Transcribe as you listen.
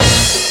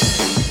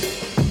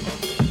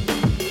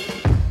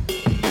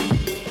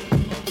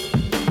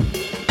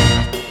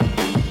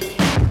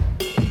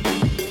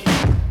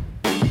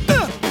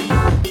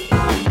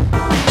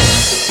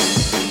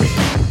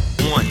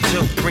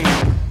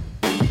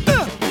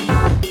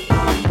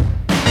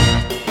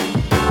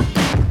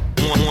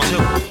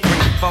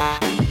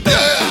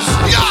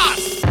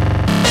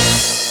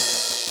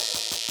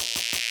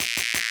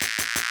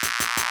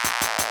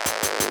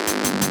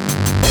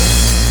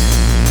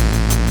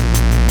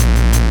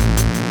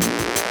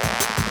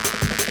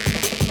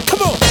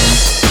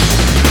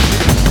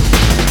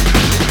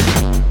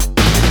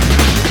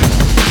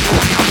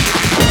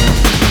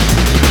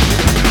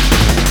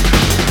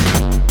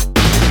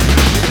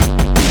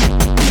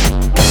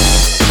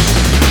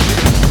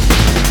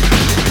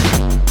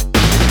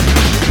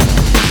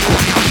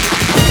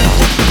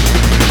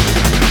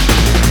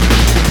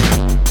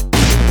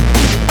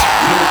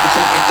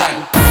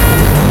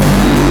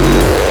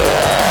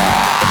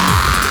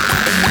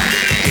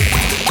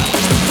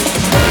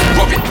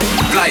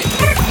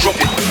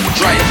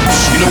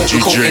know the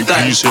coke DJ, ain't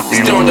that. please hit me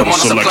Still on the with one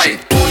supply.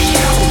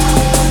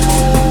 selection.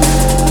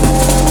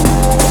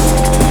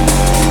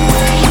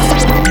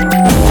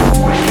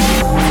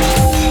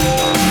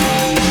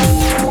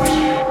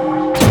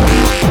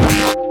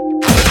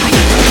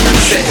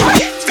 Set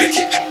it, flick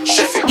it,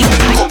 chef it,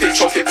 cop it,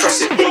 chop it,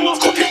 press it,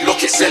 cop it,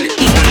 lock it, sell it,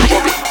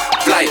 rob it,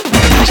 fly it,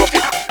 drop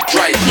it,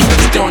 dry it,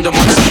 still on the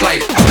one supply.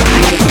 You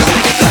know the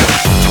coke ain't that.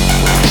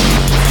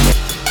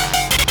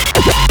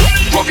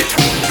 Rob it,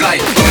 fly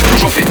it,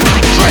 drop it,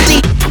 dry it.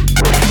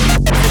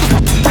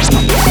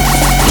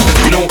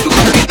 You know the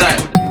coke ain't that.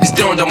 It's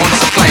still on the one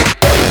supply.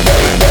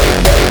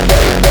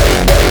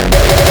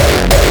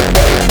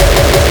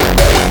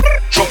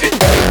 Drop it.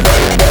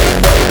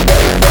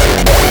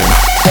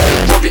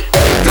 Drop it,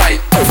 fly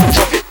it,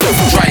 drop it,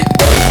 dry it.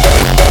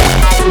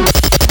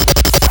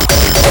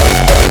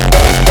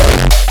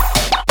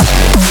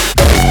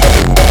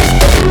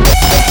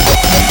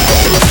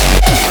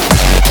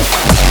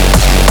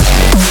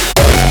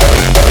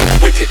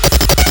 Whip it,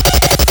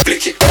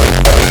 flick it.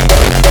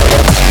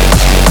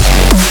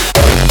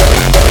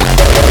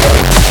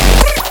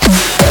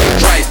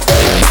 Dry it.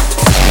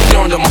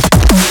 Down the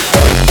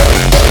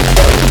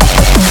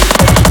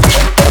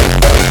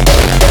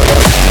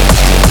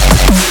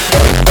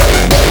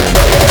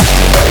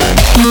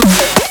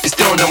it's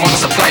still on the one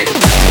supply.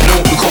 No,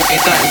 the coke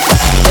ain't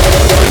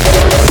that.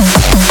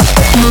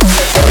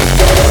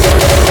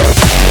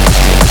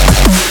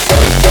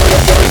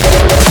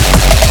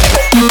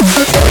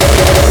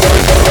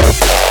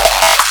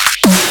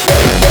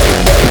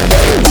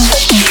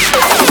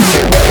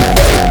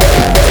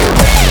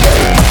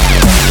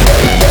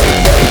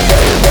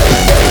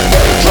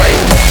 Right,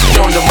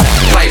 still on the one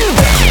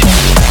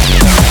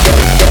supply.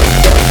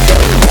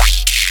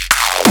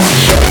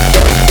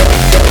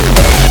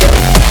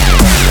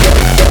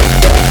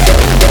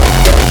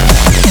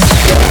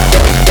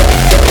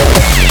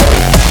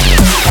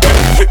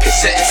 Whip it,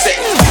 set it,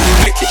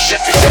 flick it,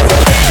 chef it,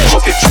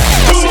 chop it,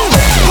 press it,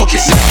 cook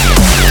it,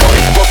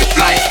 rob it,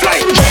 fly it,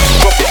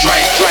 drop it, dry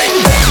it,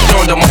 throw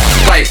on the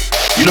fly it.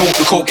 You know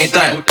the coke ain't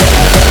that.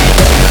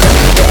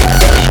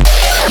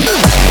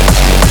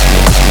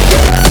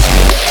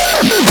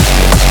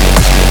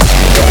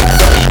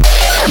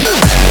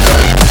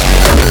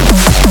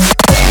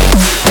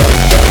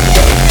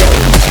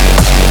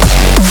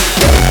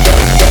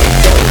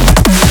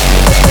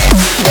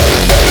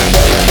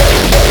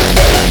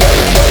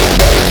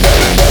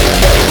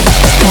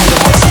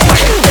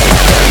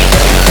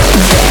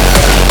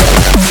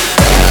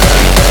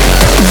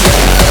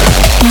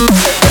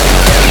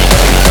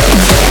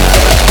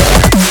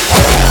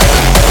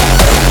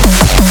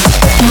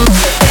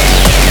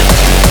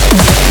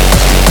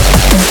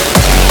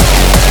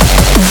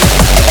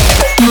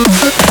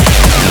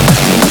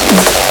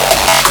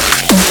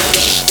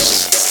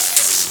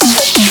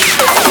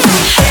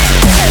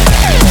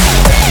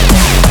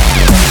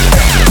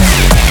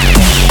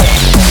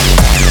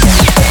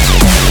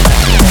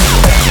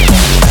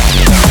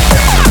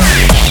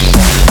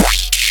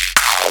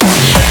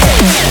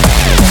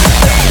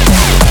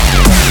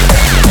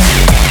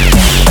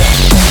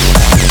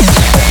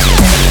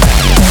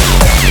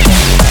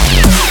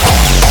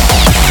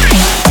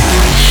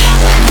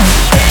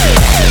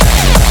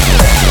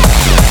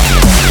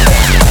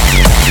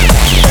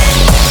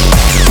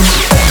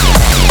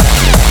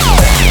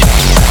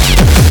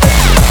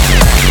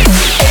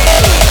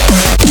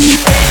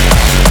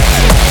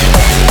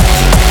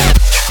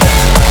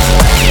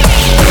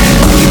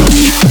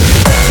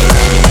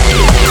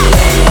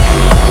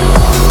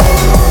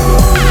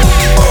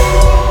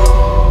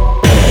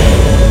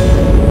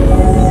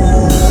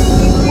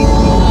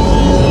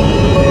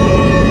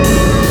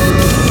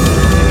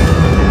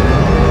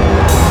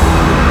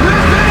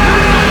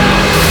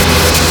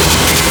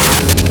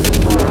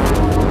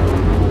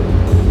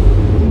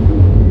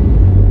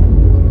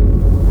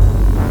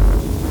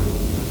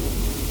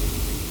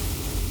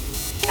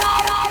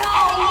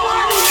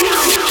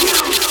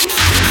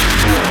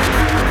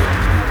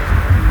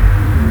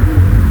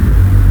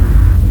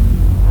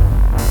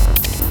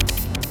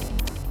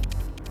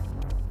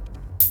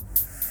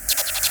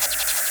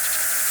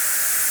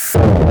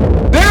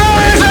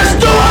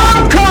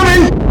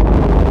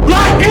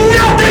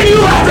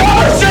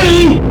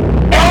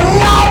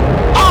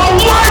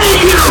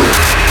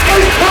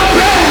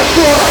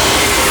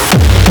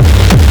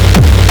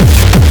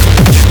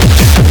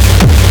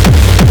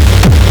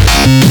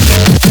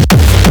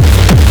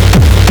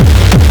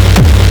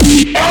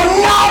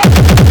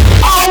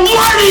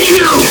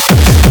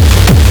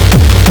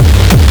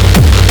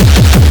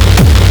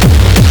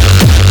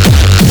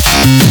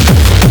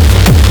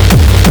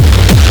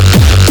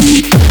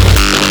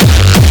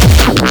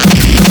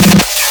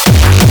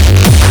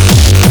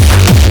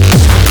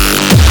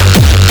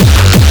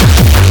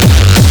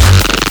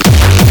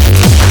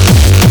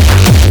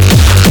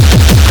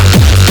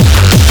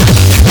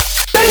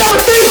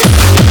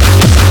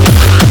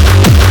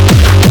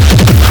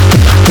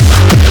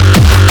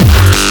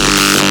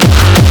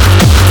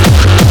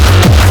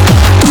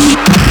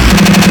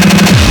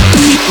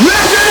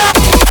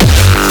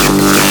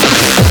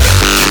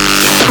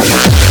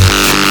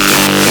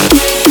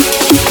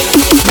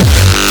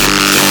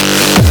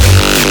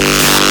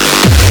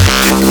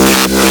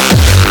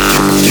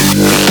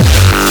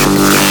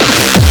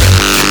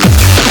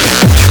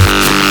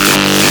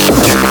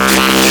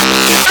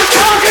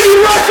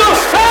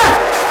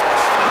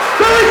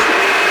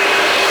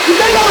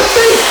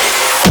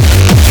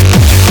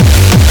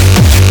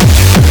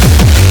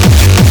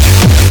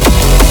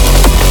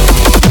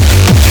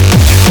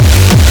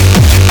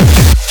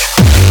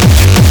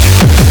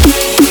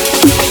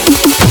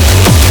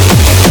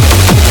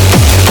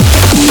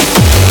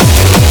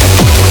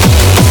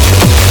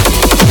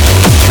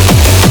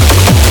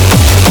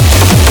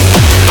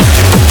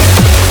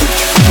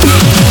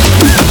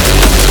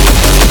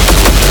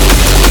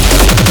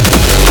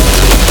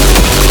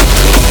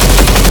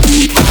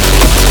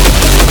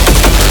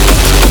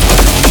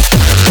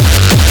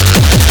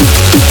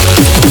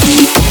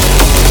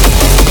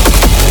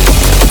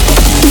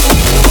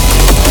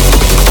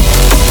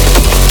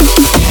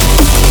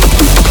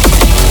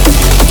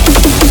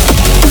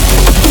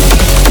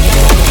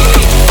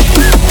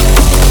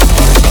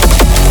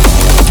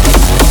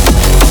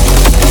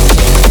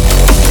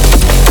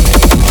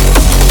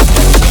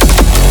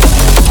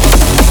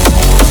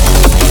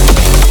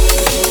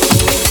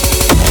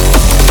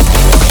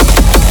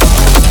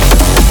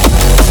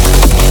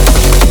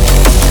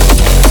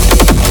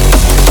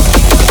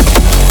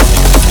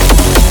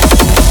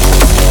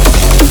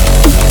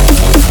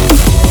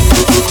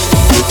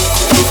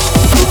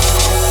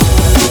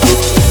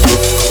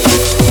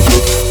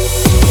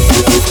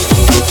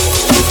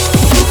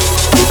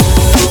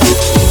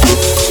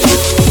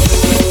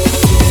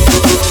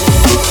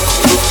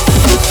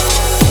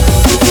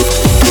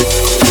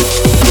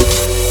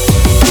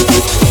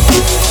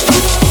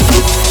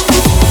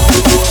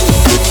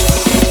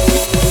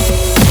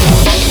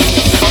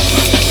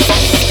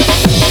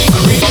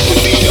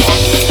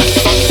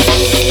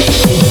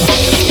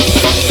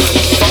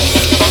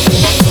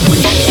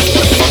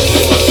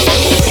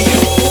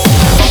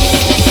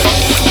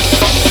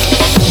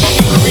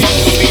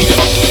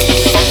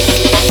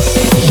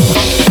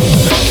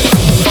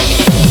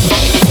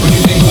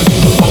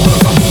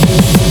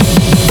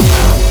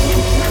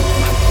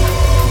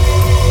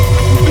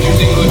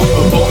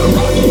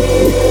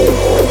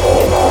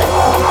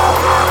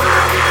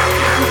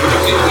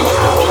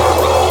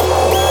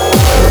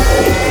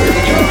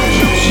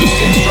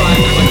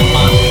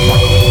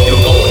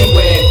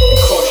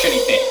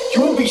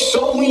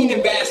 lean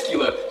and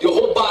vascular. Your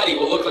whole body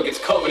will look like it's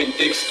covered in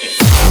dick skin.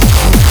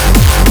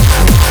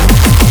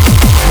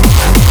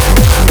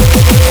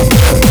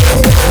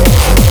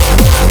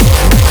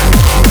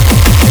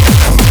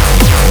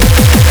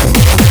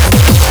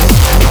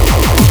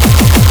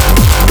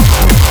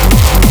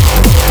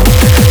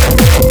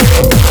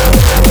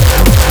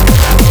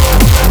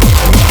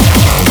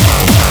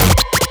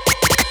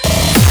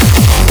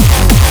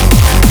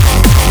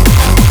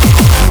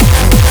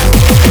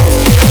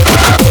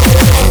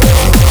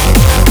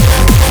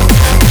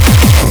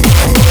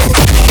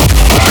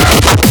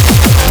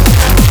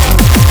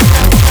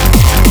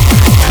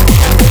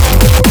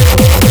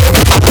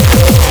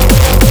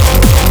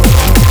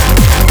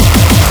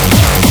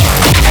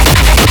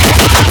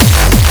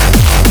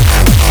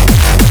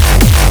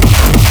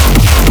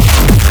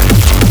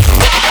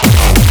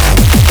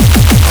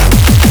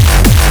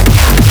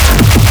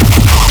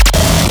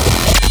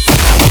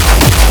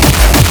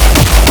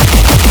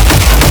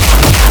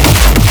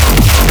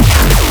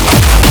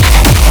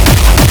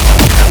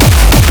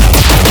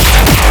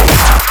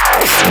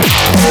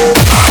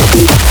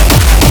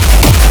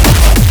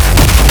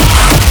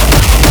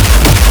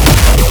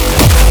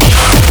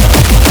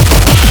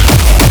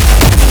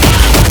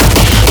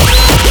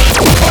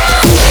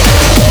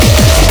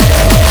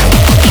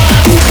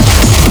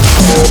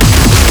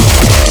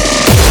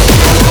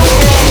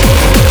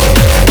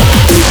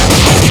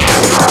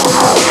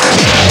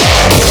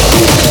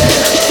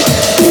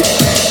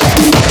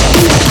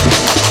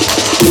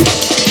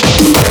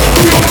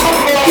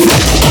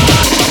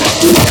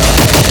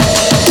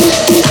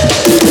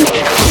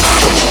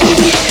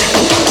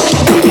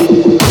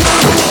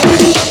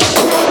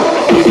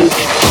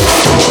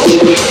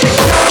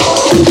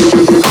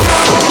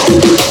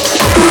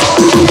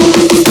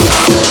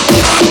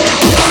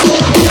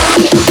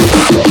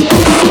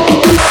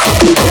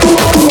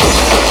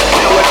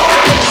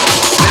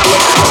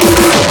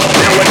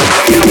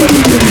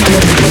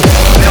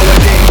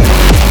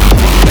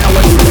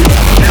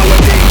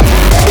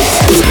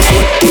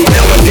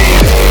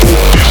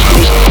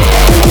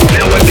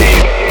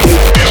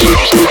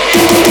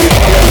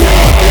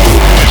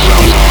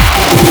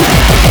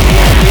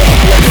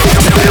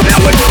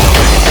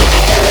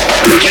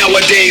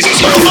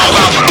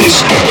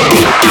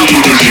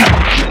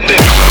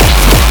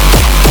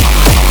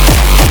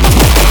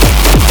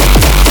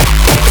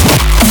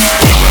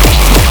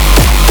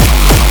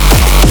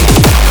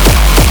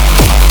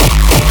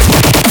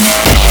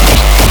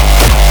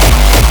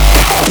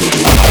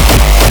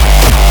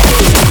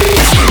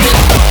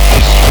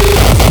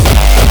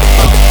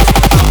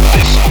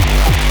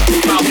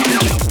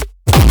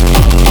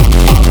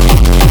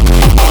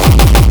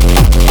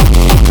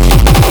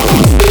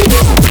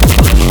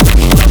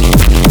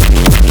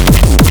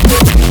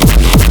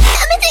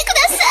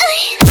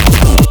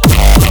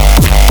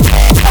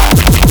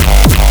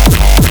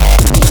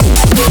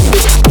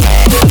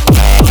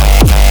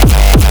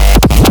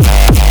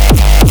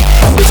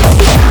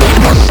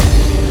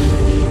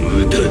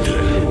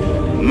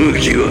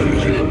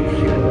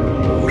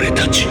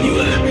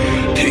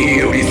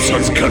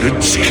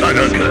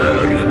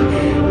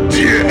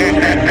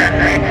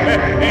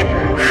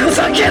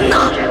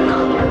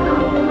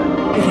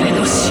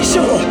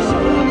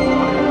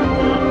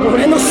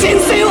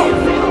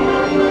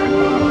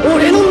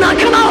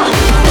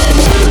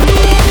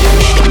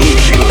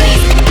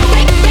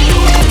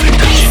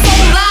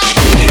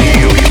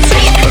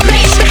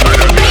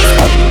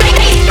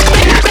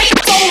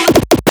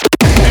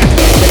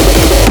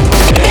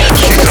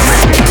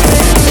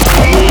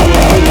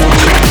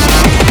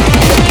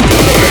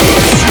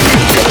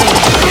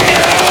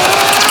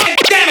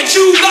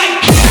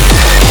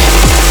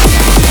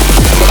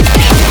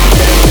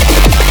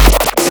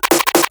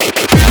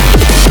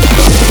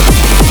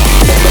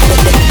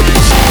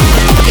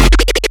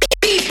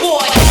 Boy.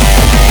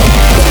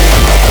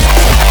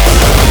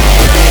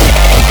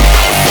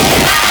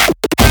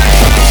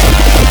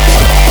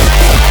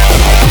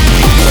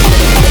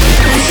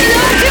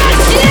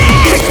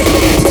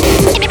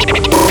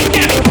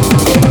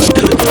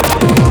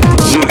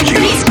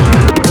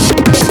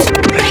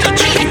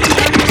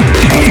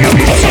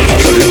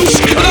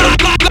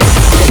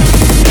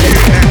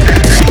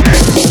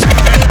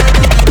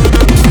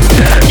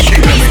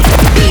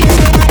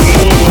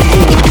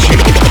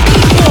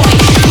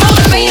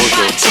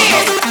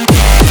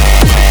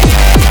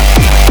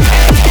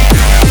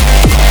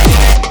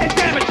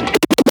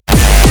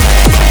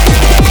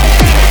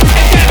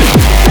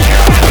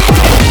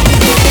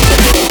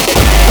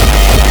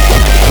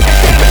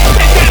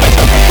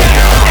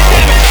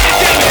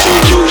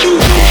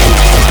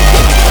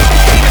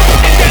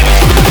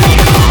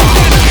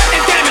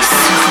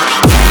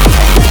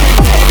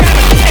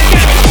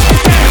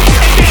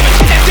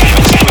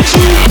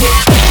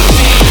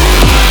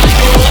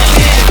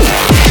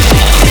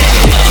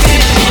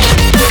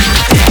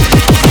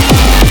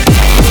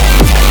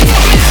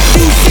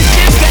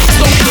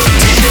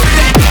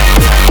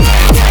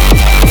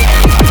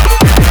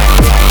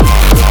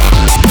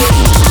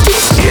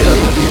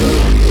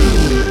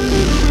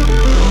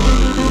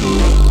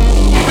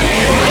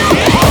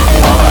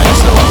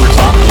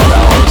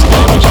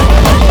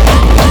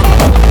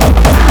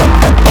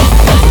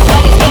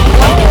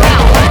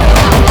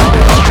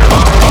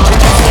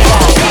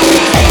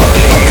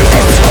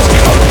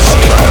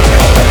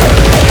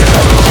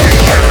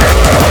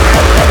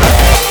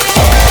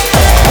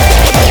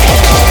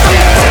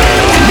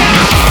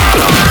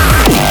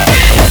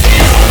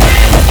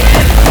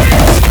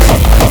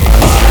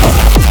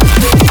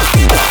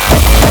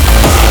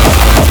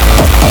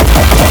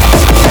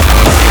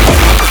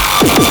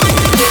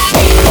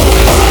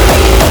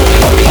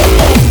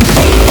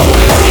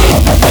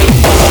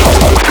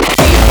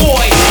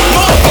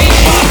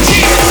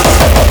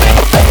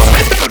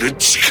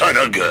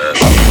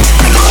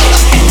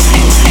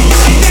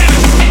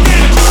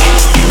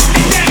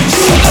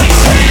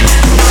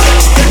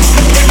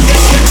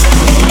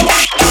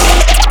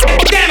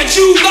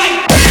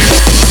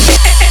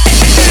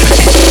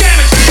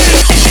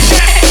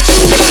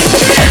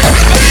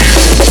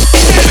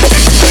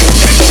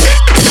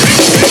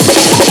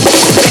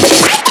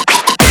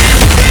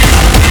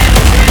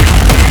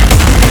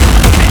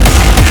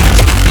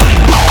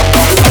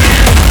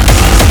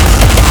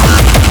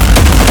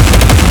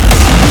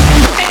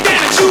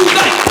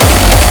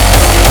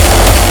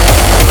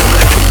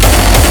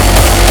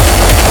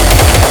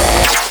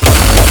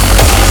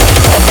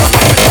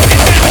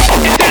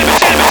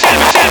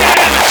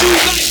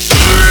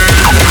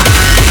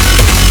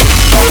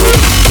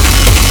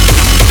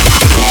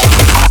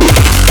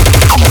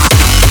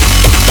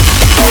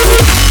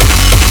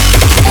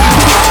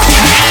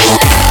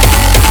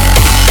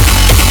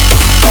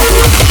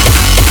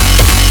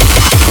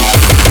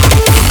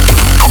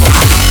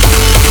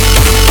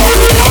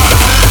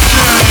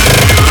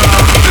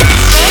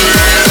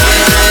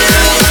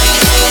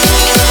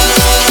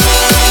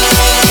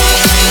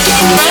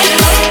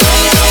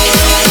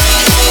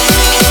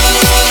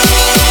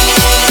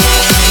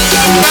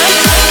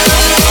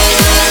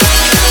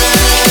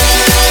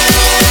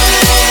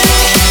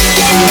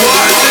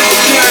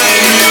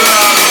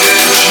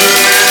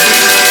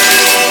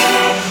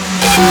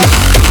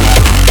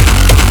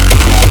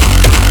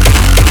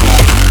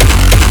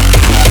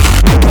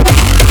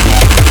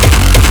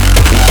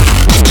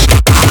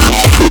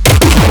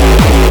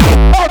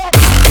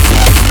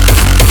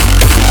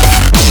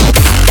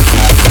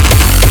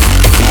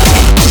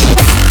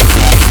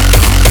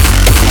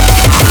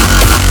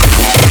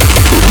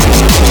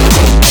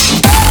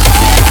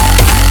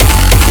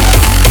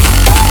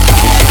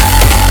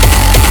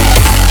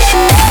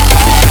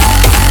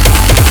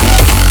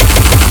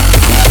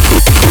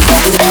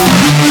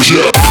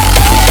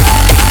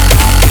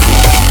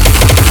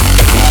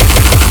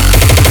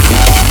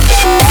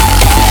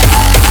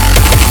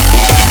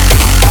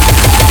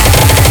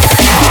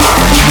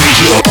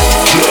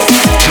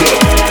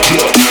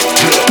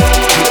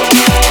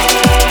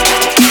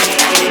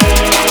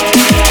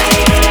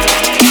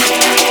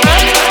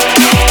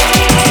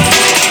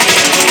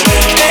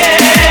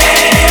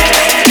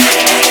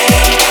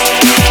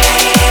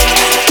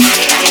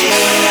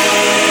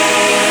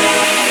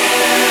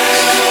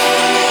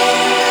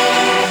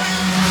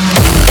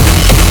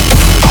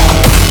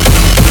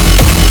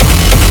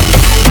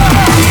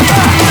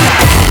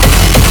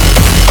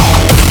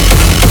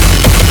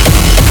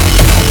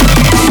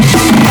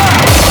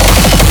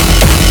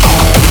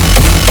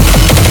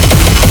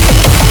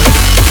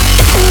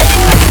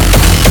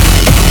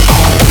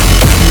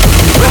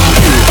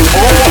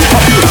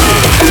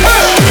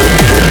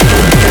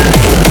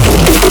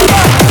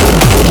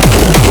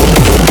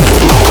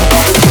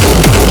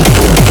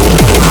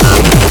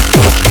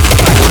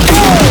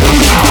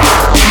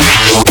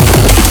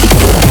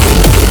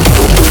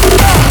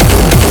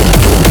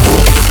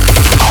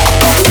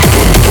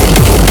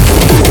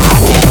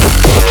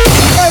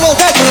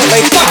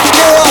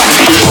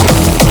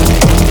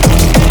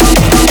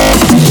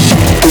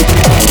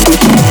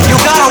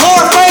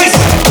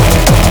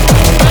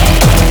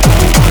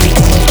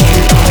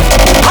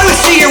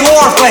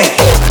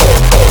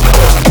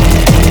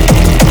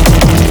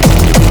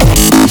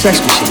 Sex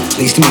machine,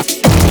 pleased to meet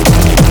you.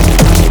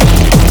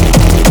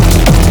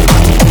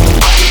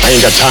 I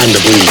ain't got time to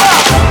breathe.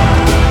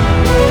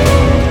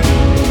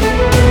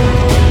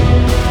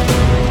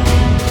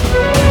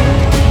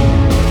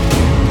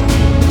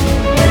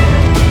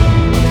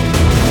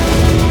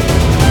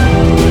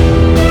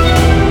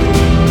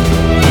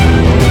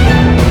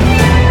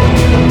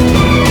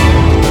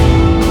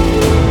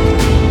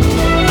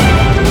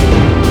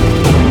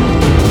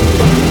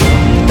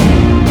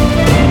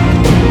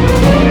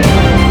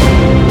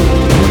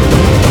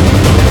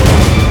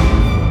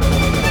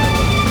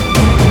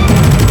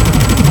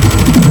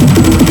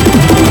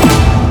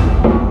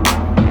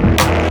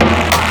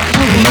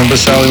 Remember,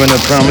 Sally, when I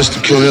promised to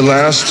kill you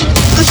last?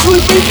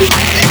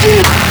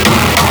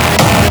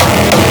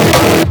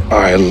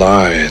 I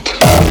lied.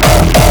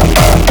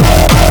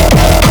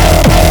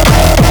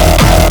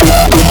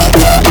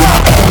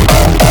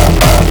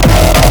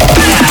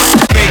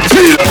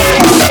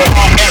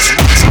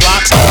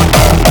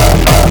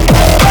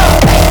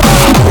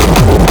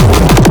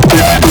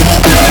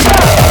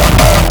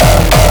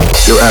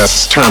 Your ass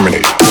is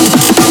terminated.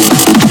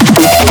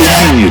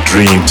 In your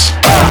dreams.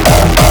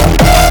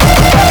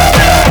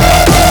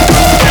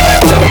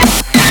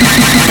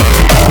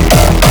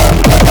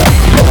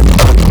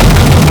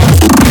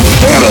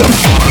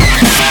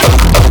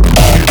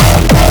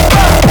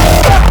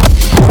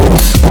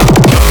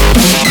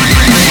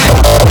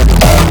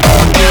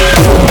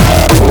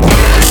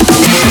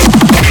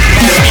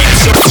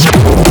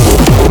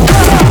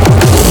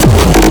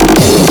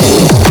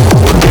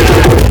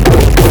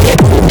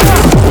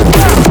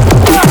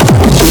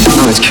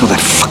 Let's kill that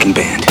fucking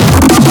band.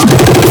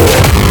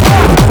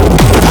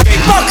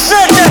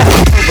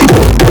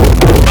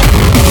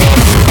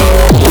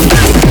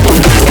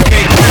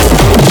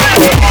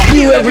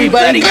 You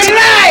everybody. Good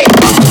night!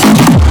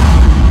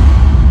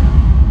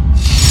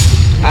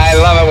 I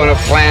love it when a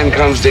plan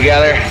comes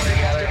together.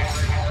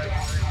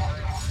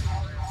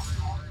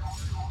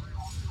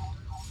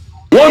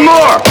 One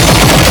more!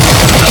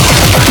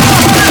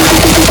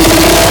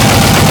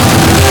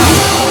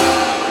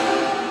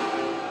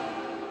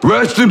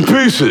 Rest in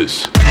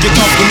pieces. Get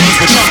off the knees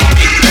with chunk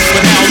me,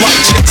 but now like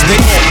chicks, they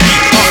all be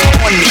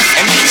up on me,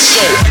 and me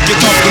so.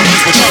 Get off the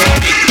knees with chunk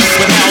me,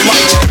 but now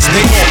like chicks,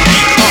 they all be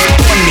up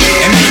on me,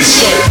 and me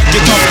so.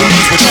 Get off the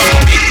knees with chunk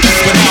me,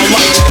 but now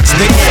like chicks,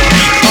 they all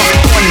be up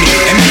on me,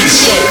 and me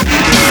so.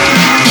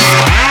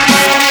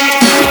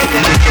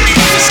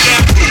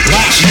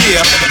 Last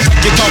year,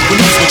 get off the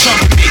knees with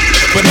chunk me,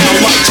 but now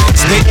like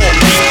chicks, they all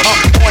be up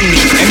on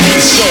me, and me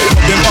so.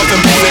 Been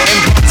bumping Buddha and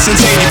since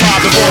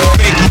 85 before the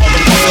big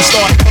motherfuckers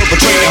start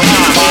perpetrating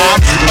high five.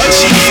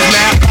 Achieve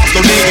now,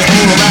 so niggas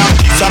move around.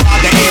 Shout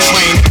out the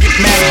A-train, get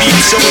mad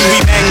beats, so when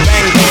we bang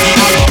bang, boogie,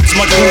 I love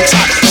much room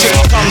top. Shit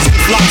comes in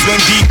flocks when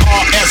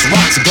DRS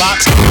rocks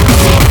blocks.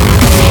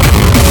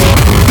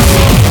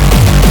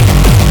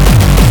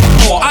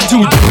 All I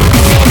do,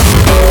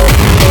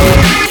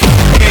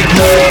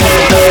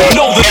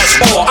 know that's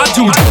all I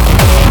do.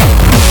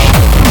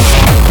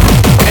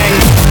 Bang.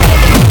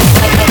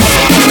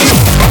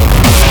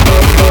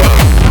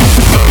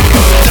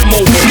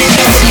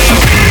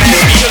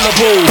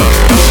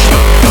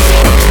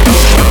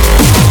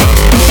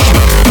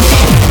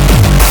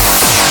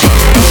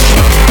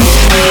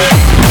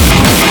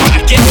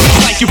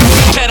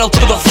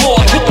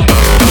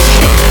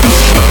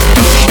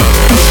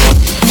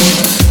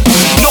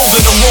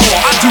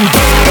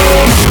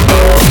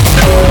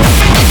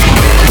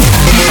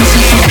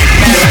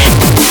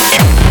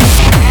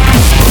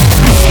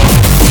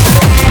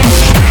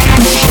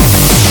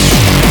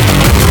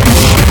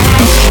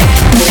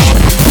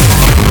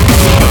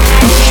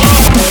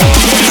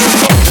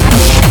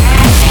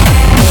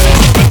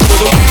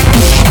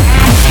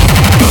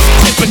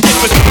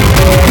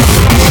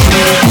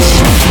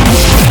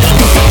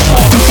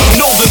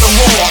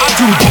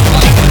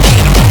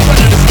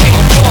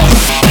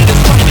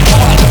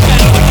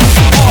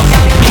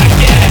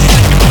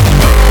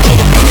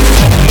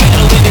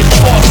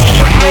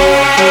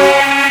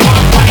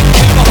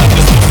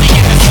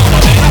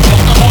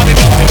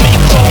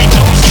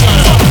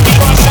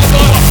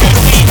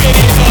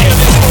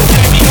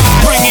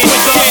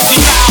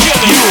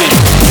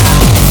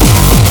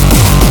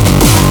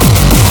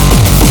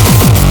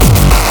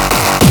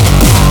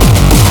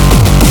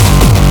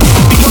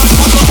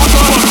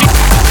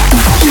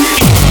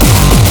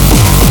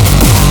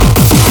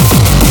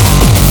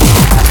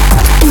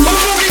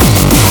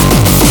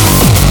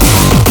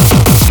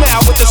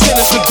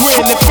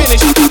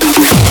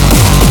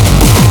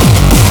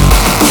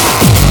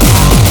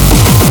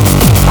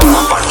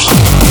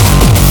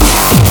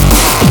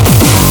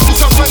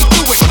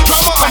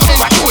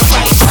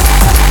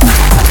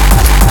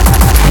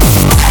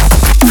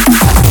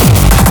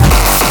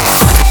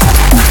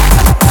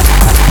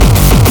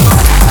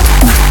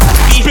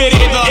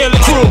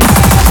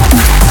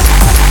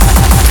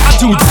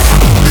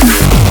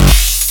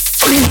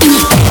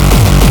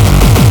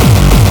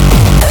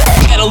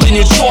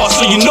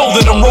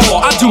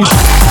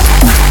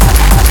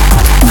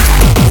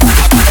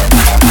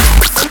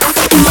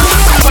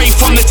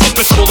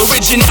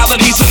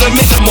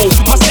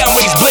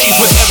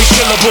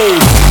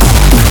 available.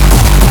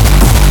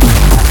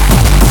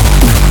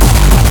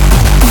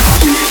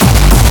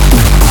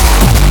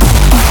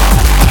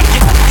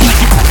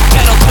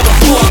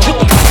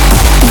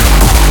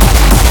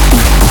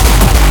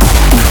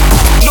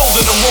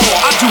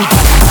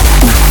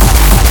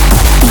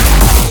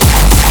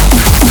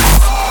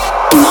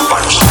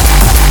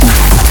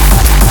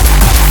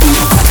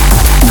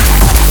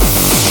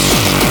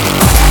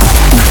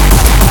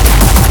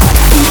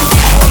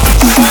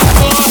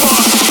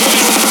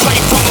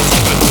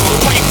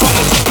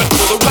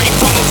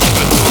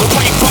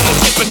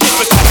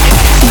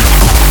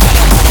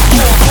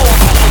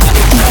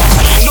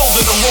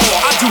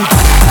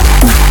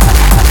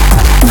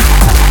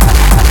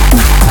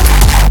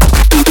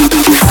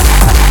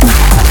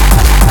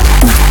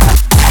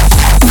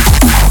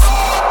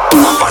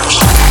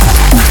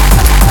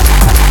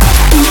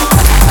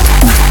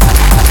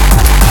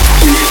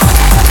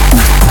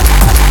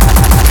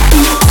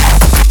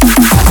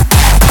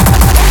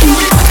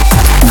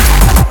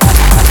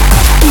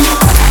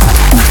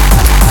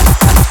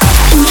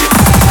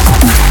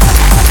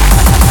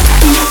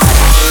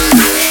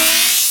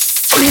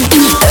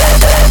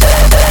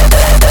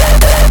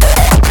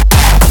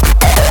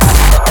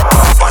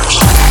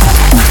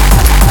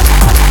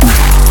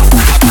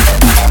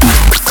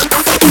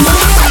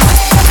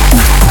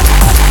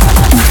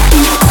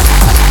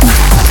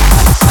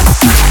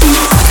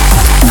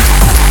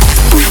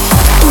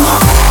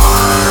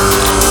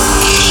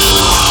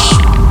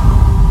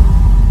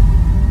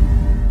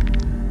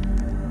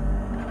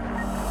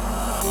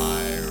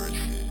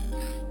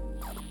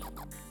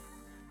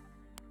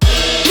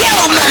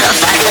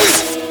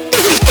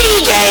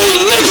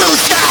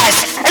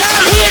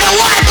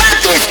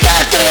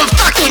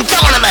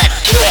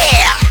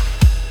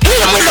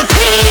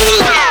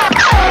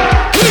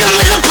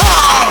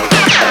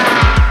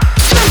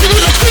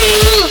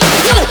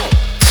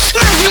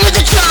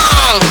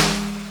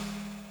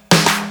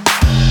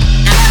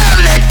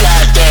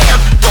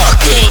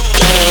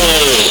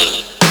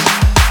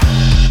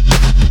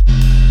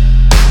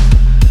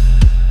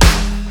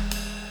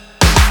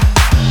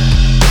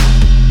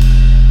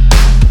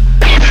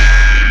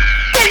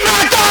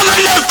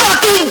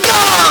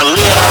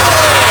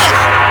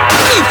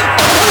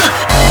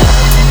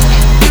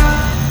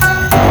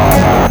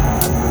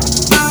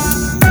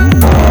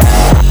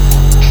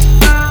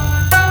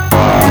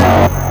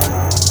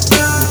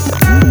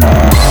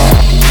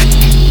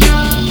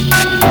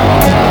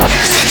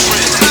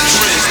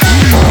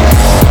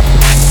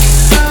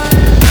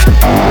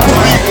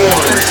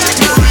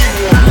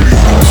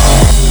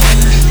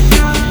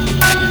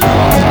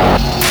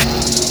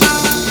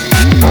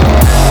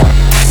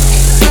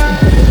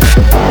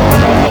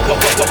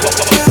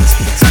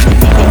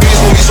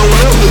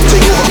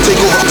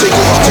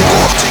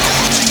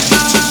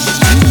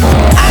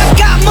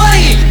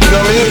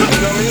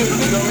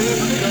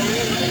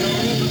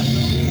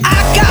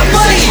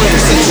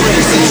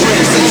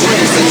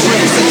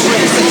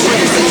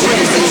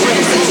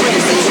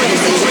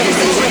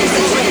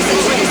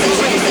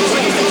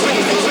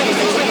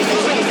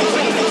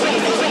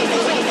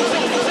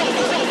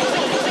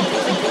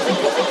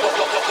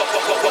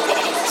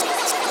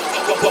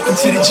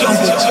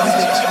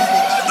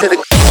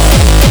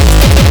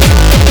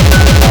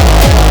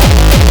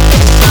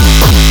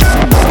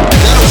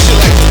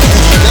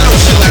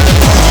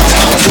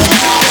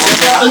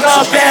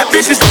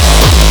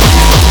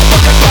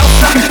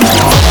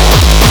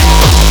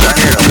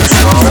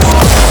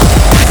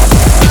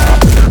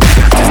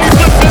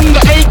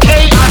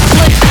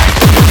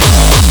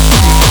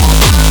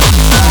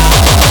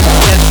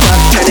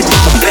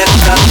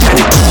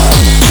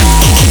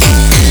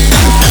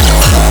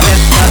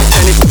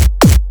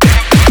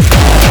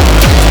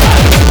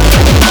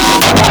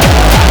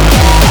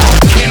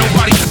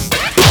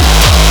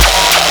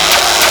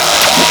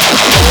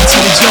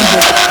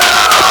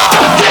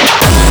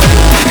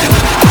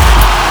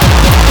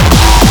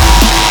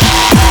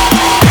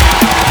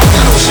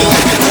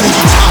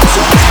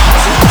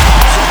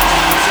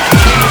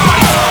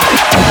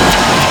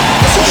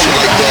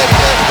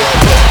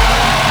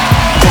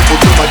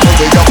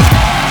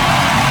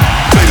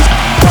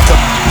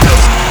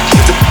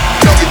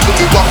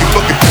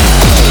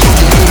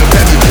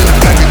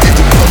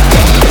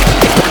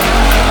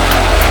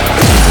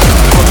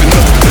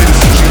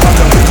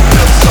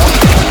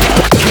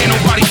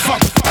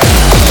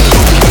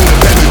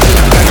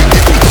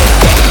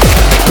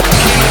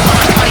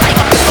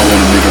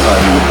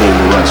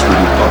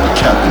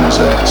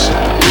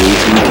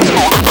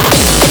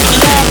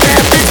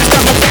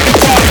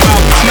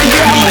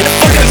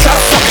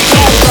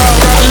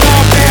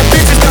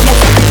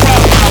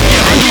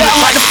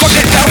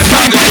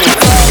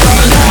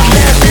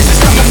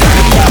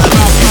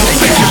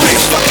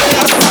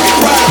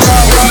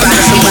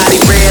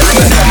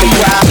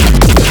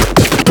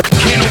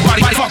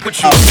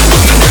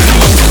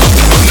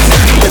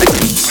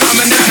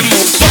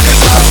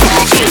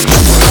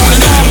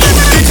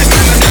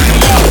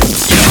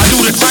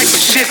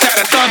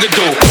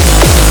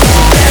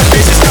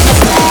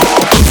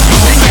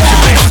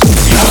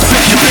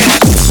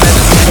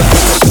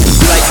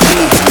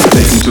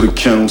 to the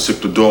kennel,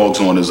 sick the dogs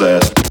on his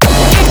ass.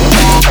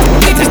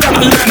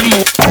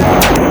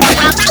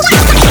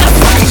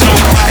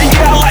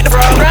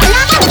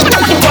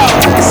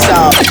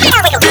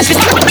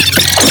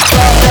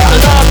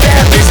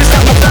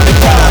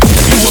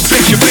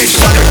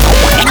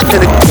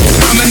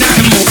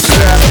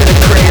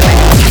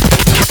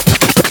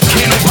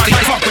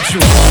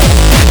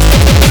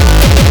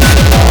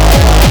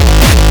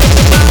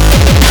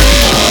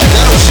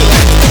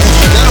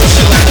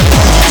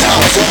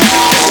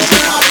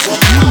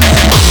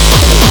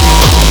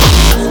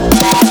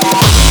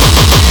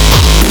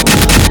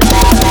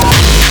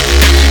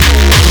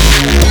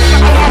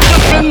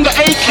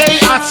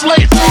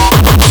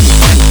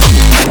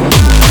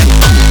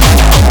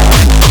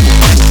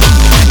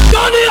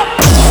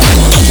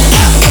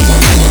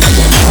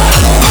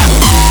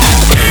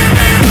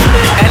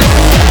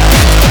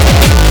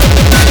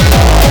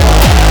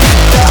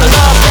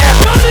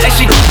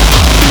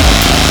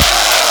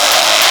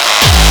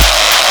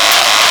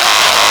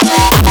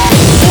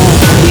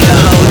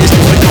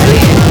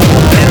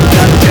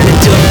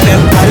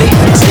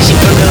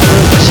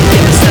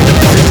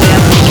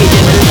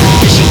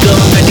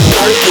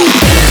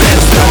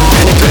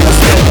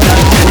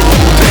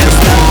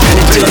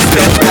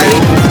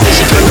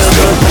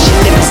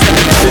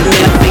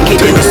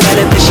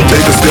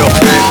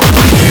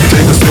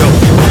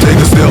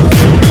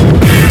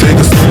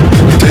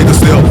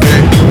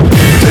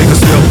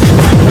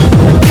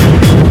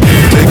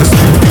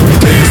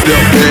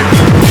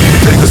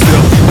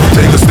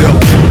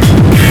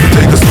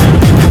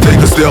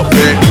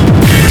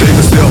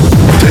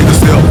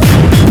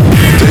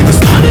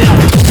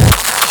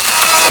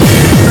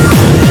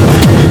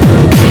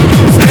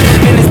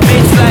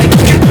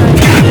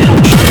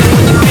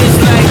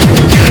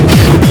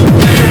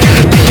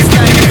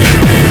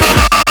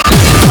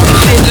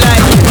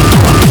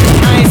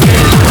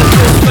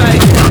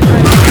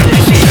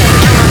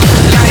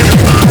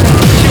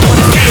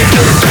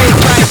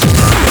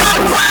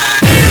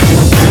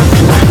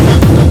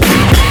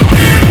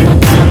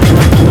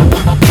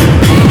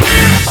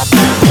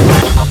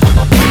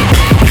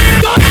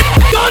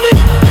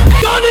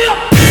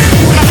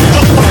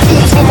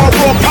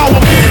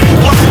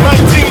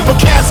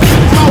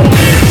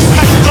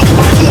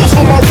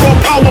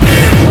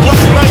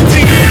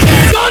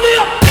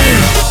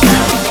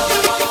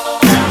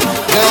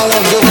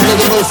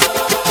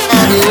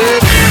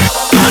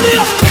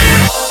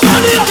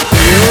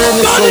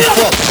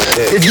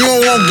 If you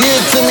don't want to give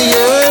it to me, you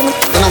heard me?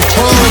 And I'm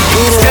trying to do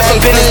the step right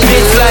up in this thing,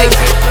 bitch like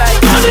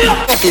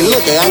fuck it,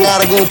 look, I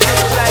gotta go.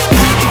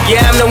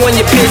 yeah, I'm the one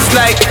you piss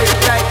like.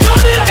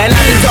 And I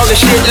be talking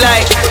shit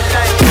like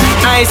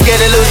I ain't scared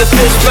to lose a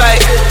fist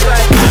fight.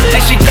 And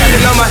she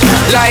ducking on my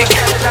like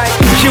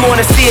she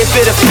wanna see if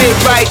it'll fit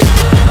right.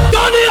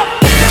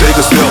 Take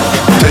a step,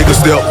 take a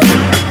step,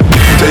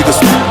 take a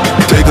step,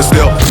 take a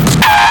step,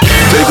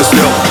 take a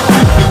step,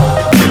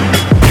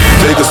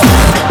 take a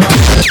step.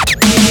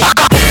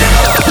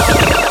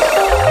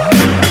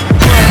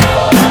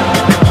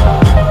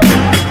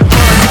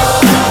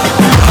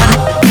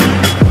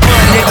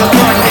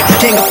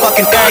 King of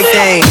fucking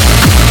everything.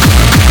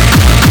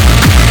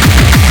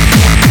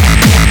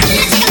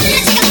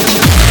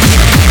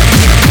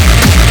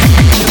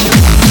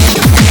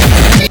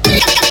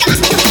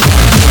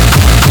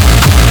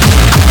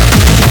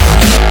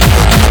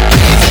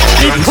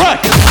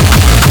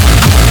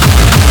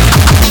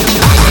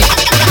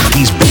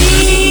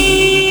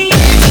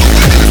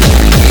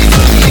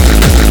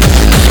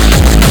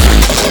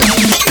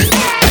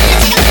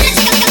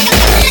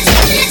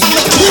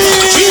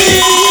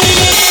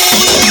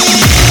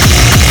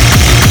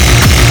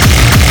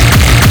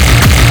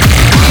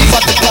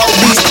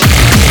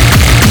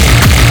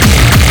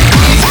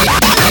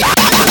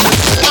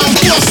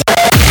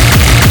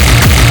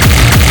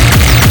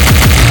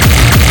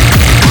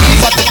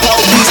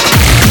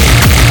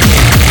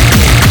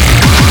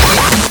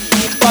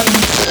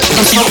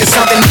 Smoking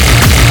something.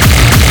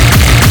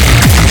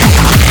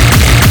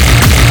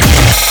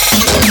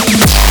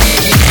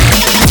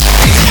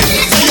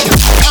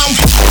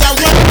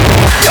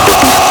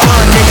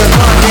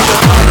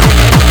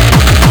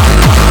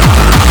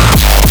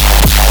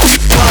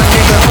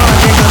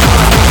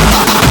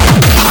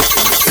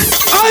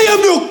 I am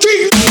your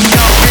king.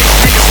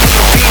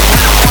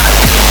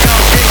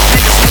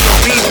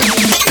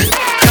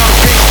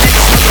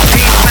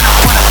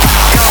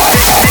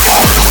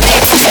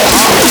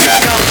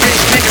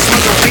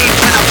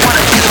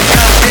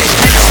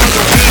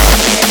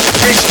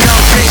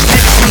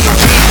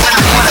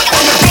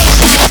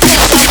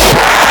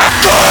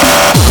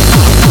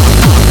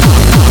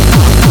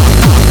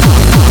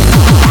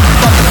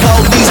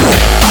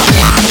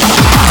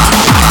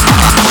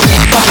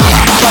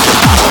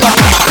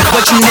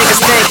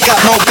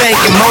 More bank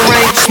and more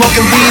rain.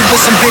 Smoking weed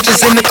with some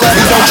bitches in the club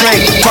who don't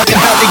drink. Talking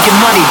about to get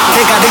money,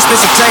 they got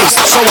expensive tapes.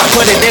 So I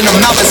put it in their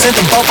mouth and sent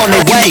them both on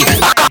their way.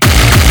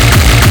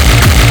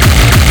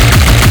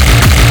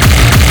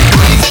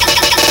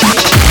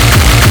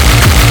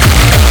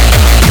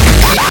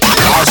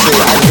 I said,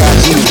 I got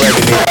you,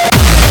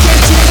 baby.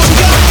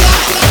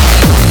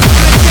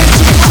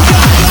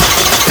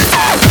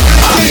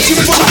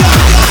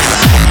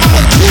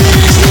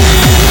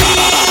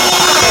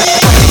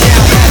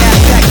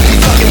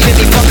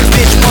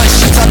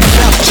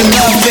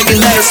 love, drinking,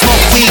 let it smoke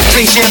weed,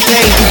 drink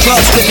champagne, do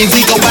drugs with me,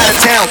 we go out of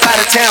town, out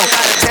of town,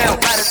 out of town.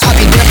 I'll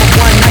be there for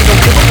one night, don't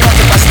give a fuck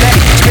if I stay.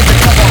 Spend a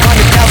couple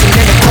 $100,000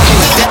 in the club in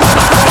the debt.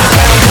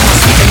 Down in my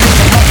seat and leave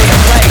them up in the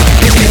play.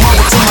 Give me home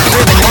to my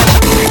crib and never.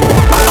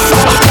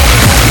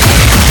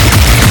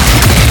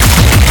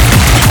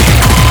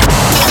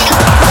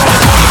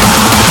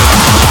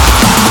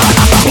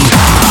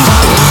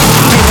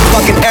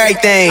 Fucking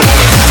everything.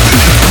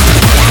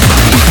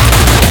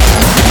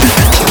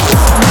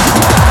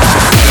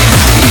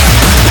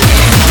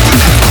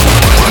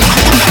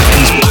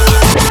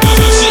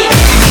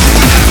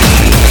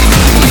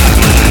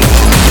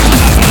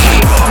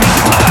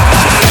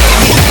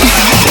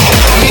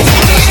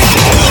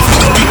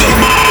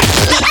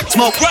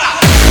 Smoke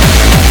rock.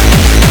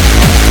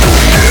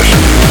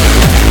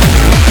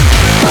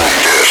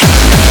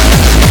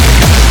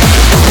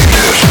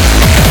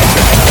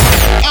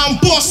 I'm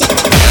boss.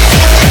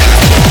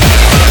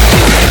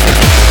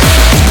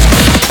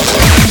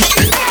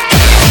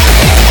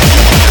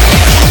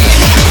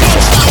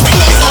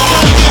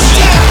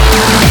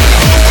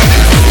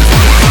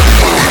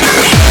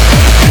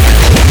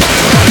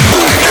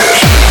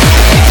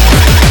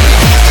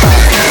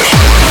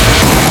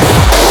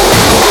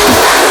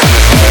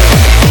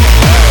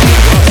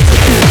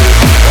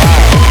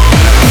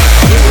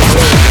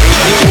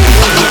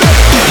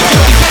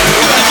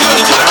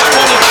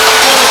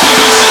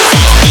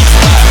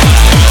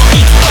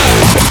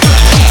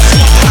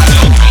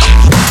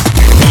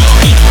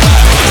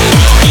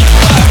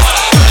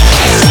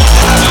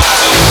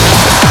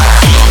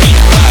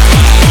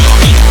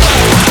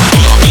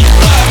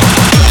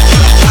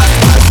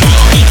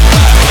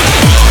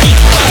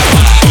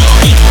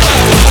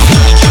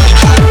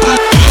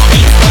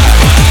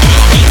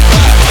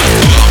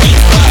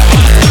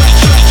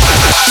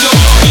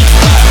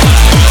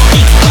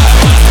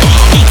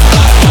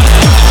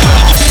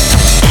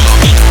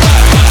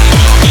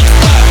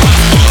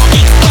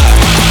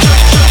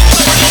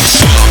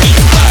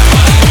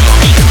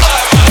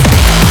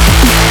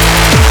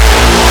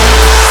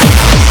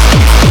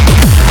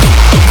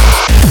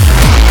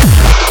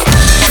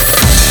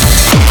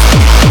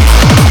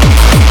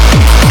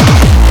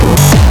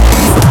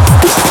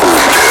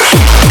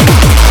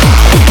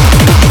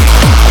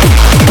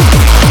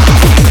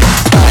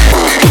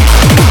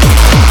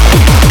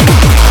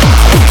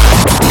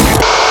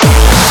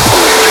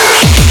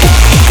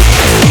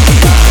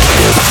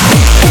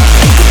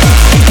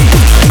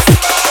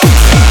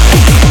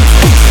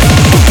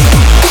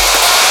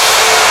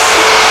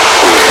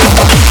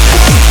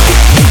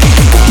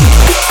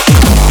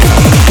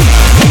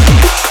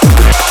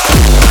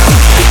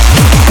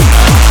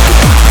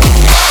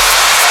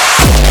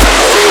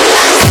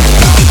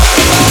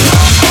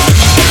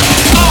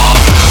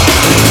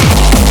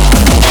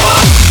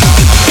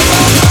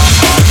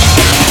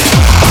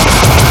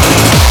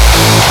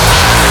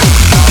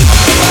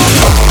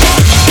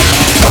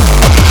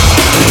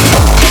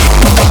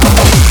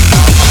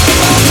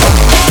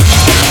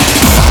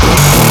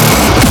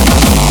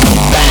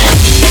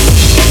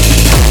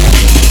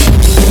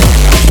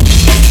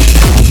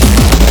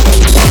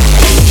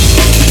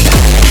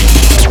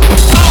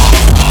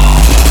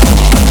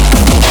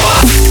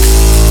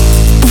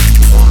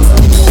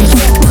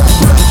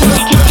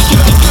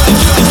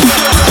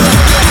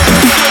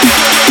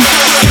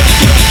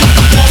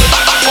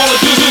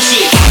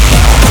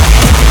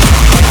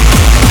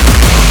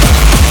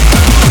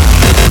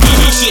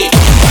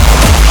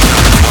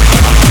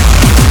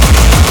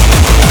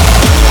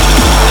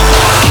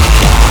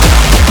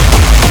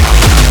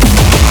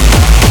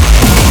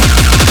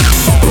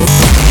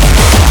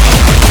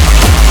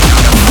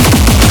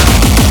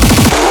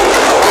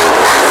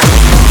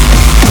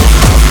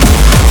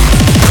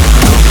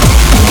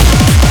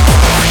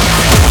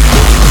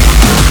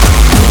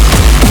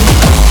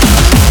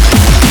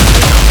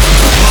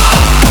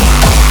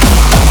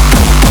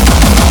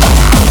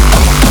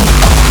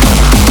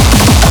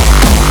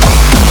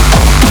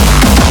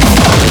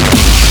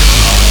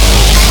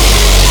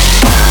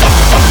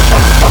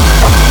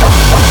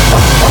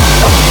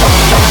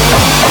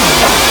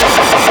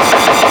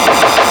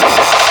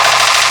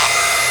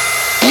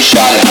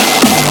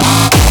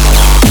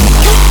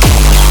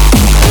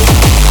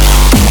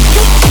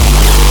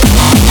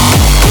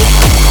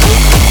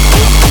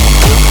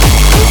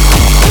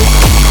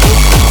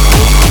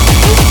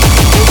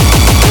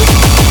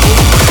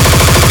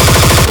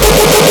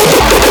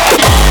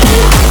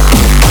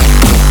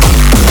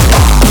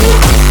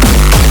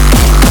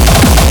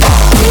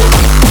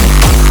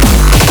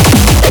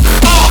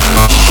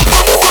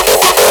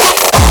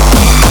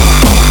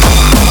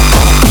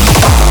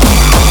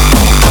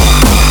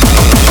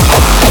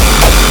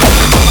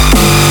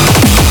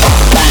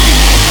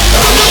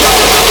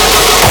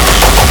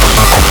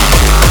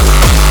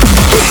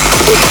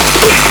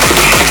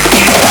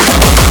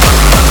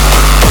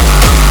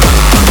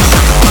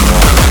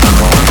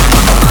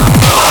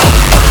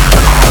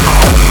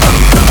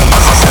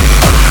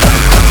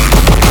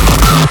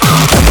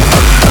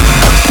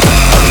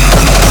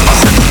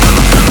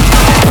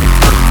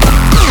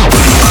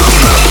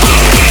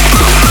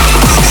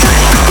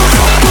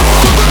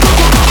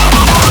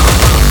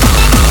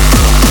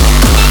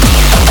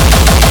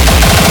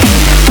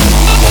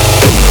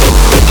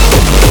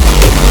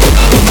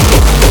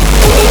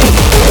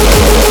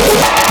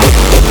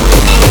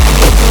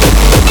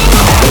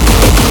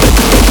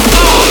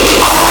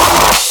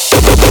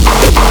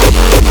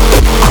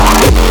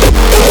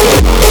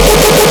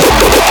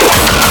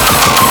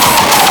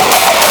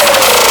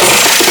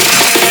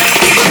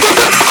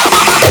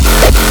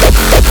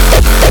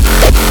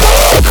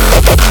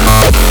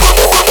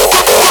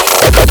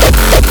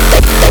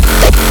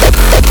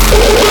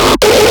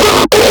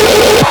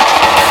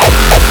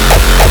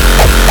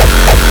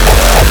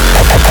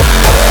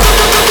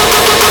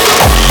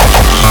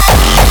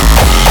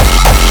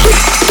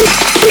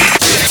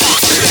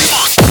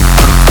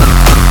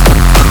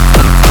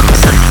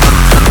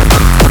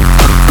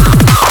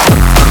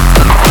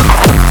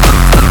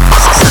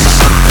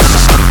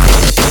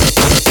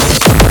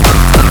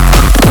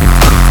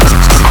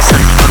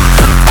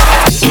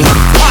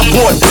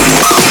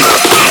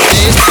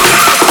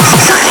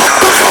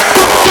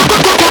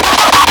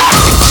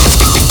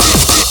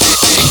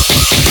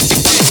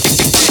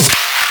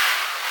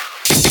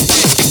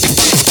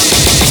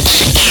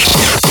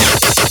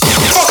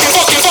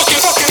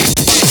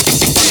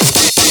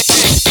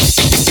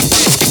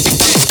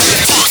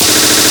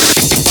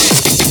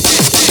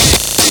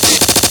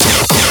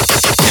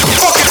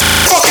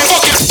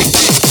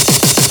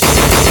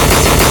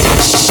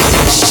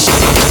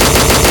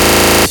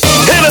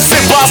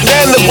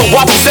 bystanders will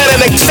watch set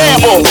an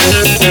example.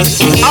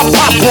 I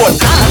pop one.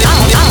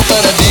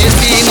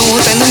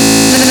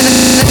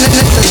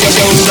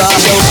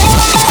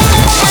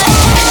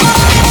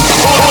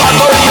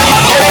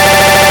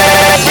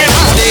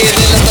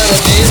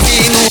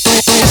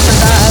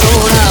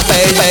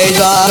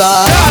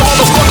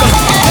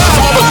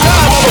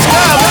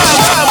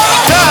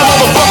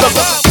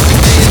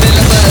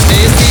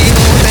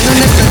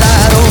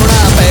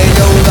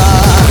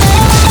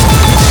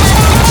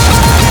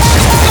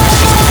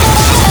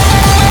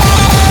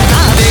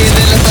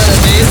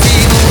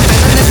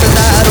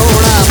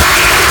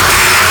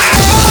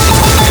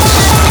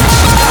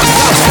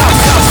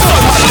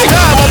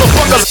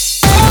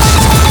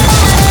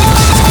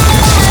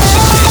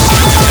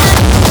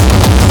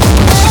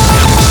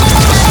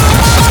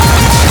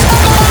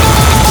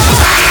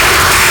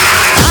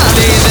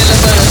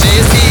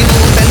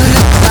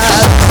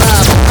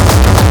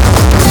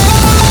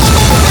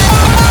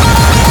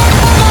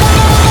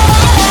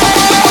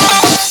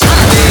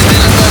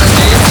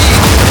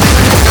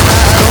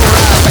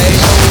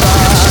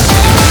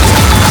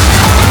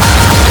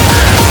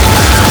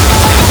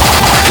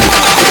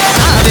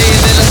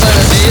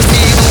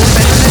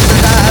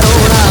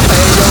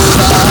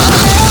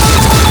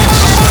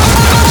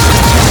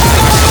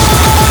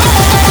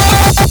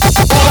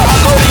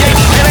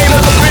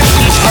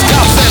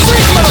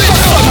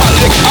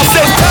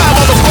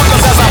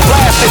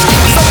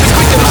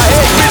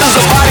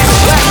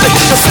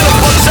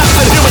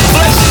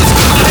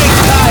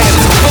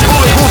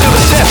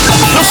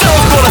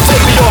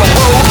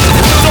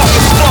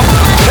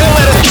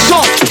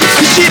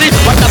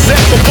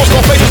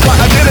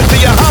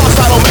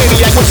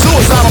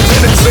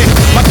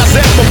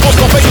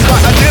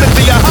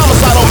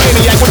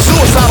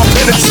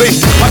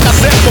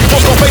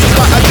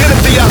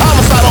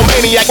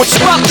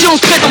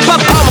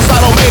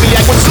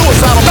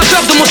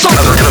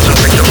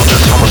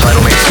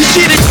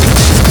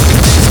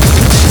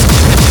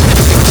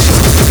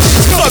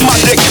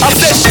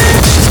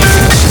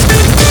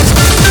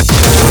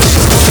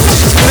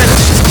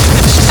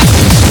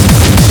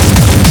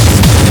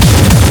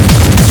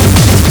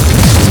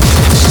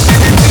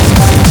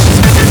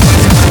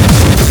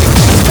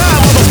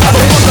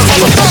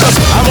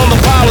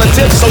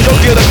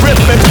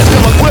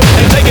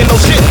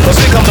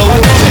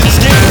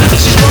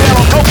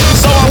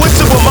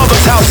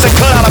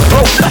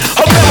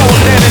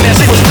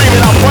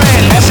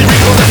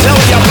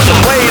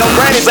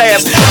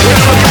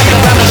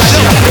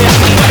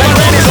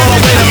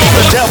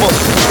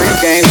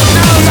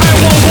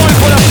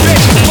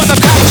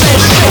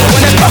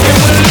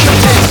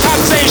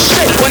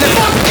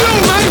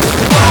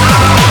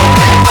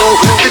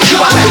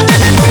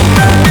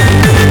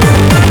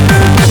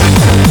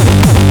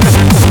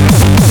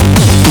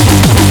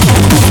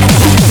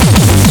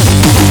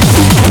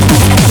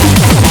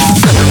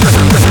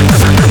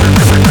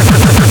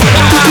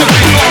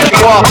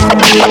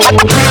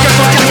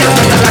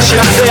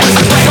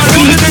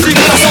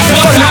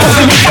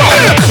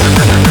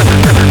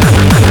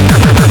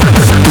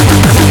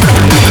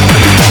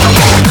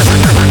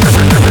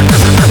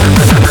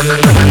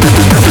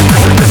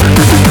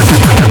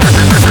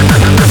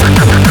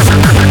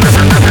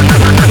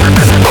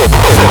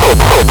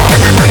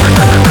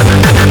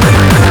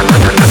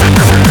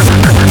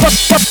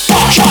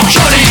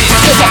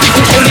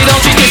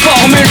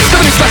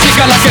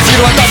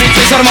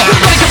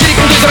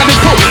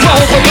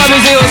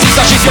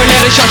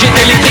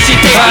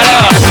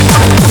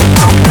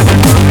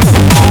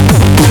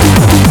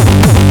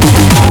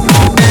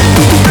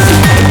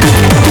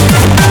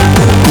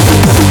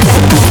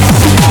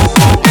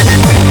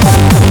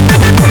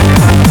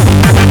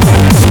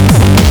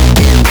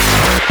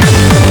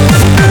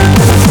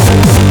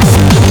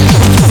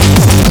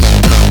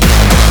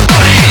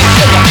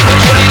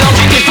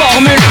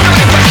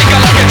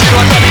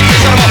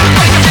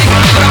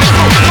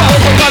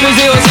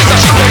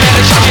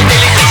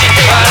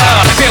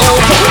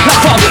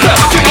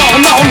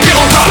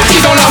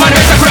 Dans leur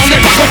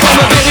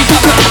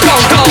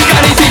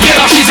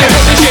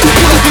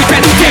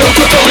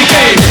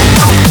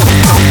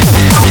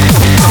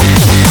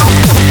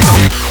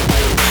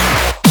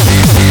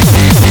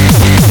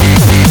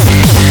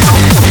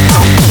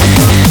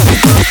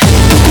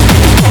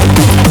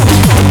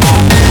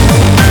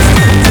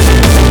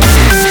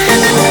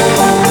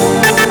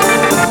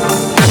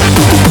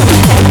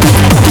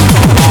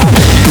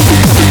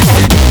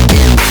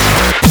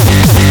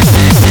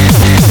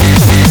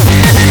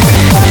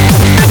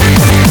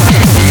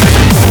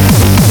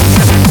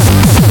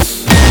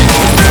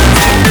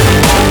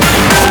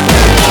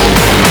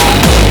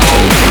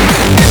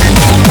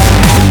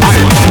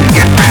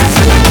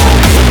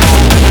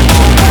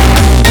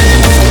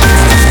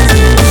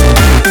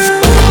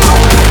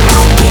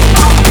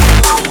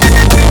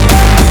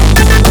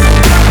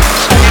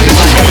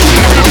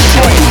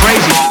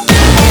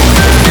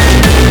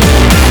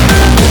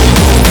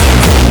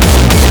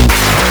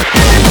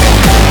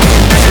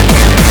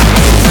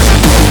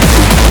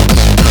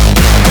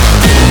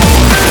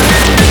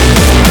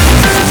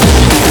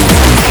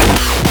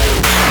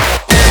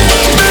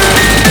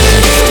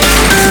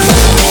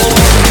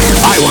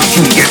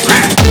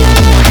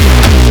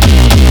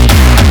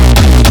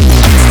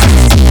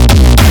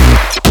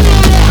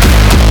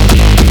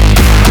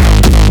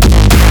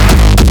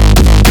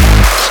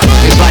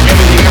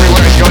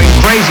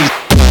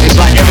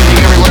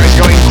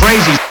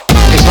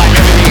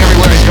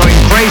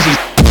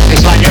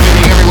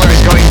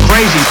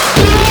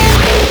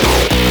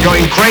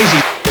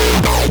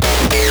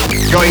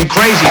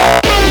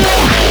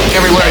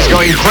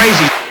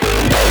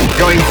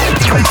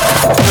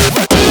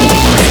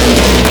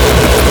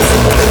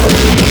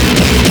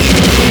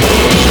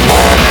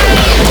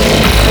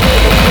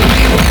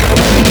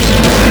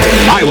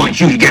I want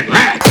you to get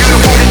mad.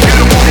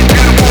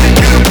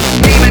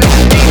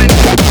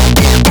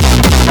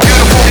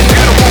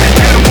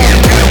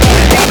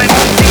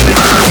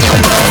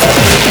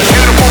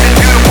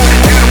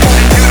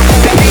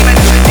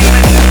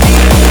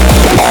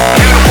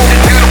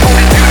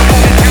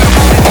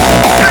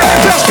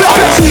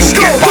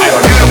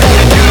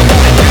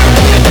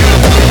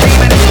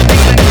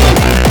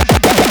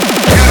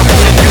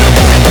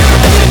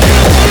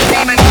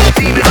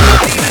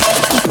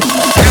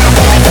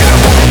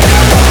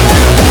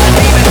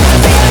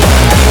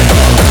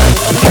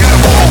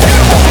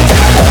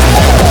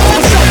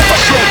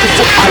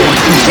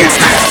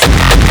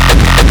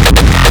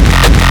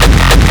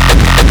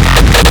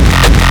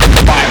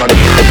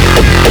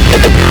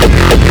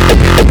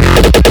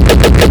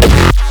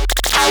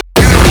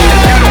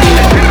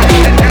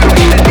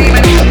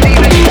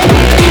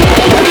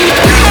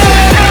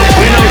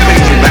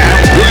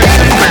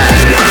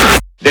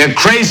 They're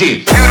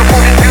crazy.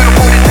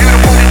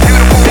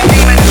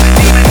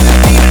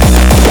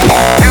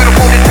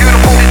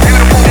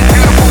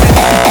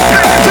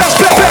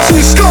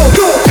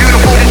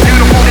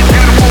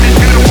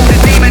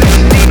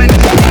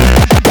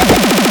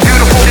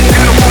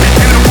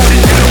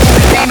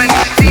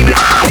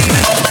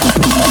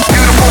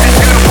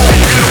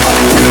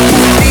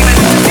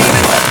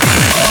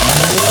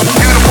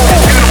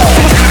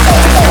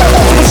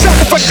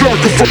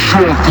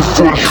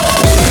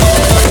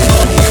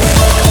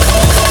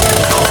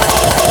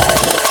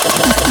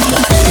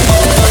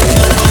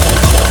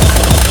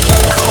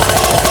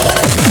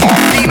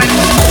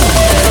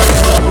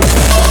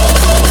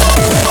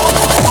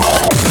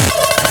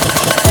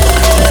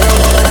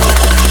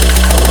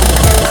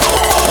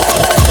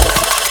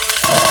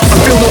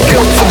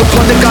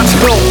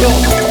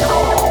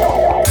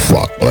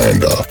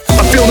 Rocklander.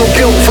 I feel no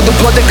guilt for the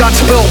blood that got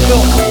spilled.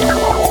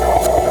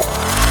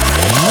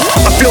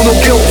 I feel no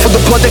guilt for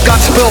the blood that got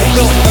spilled.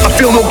 I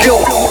feel no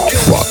guilt.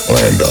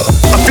 Rocklander.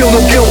 I feel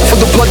no guilt for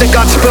the blood that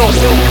got spilled.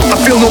 I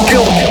feel no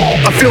guilt.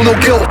 I feel no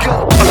guilt.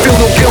 I feel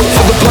no guilt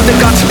for the blood that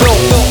got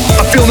spilled.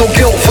 I feel no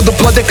guilt for the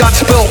blood that got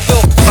spilled.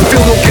 I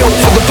feel no guilt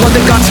for the blood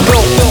that got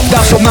spilled.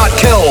 Thou shalt not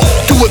kill.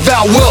 Do what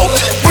thou wilt.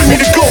 Bring me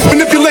to go,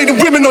 manipulating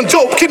women on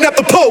dope. Kidnap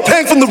the Pope,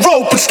 hang from the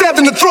rope, but stabbed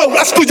in the throat.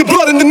 I spill your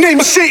blood in the name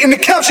of Satan to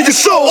capture your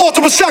soul.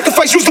 Altar of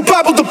sacrifice, use the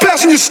Bible to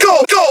bash in your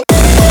skull. Go!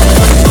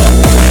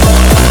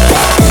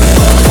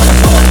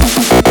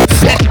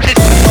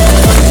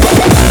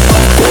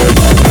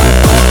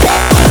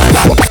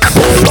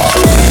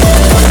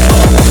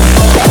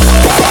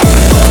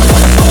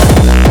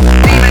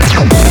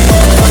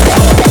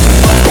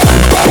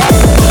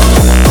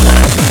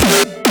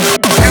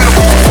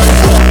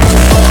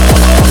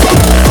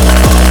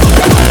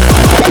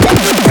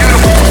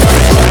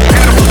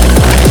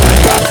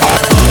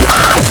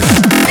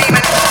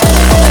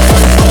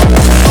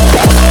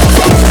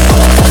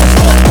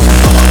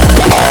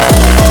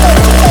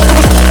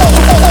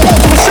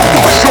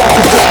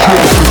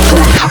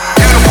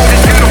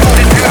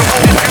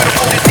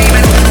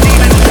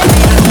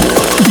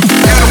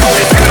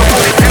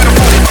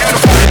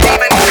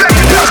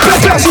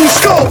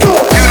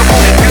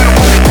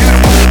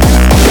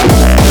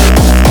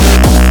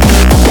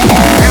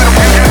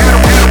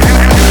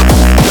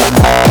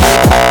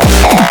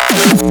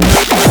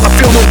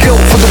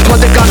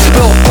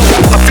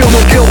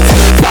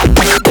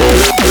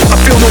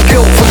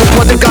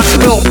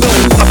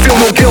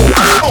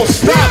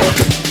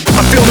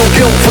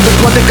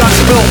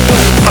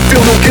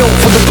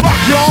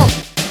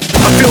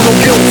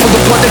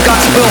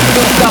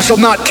 Shall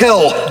not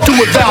kill. Do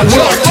what thou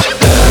wilt.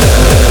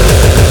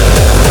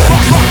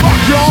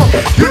 Y'all,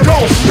 you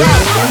don't stop.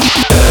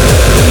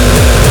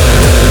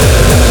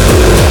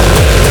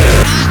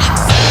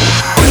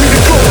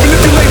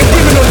 Manipulating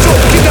women on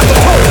dope. Kidnap the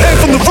Pope, hang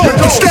from the rope,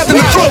 and stabbed in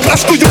the throat. I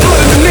spill your blood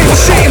in the name of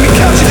Satan to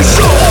capture your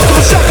soul. Altar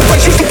of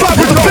sacrifice, use the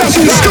Bible to bash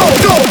in your skull.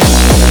 Go!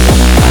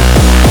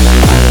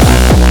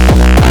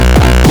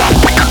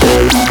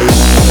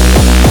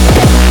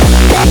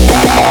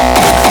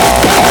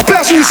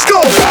 Bash in your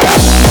skull.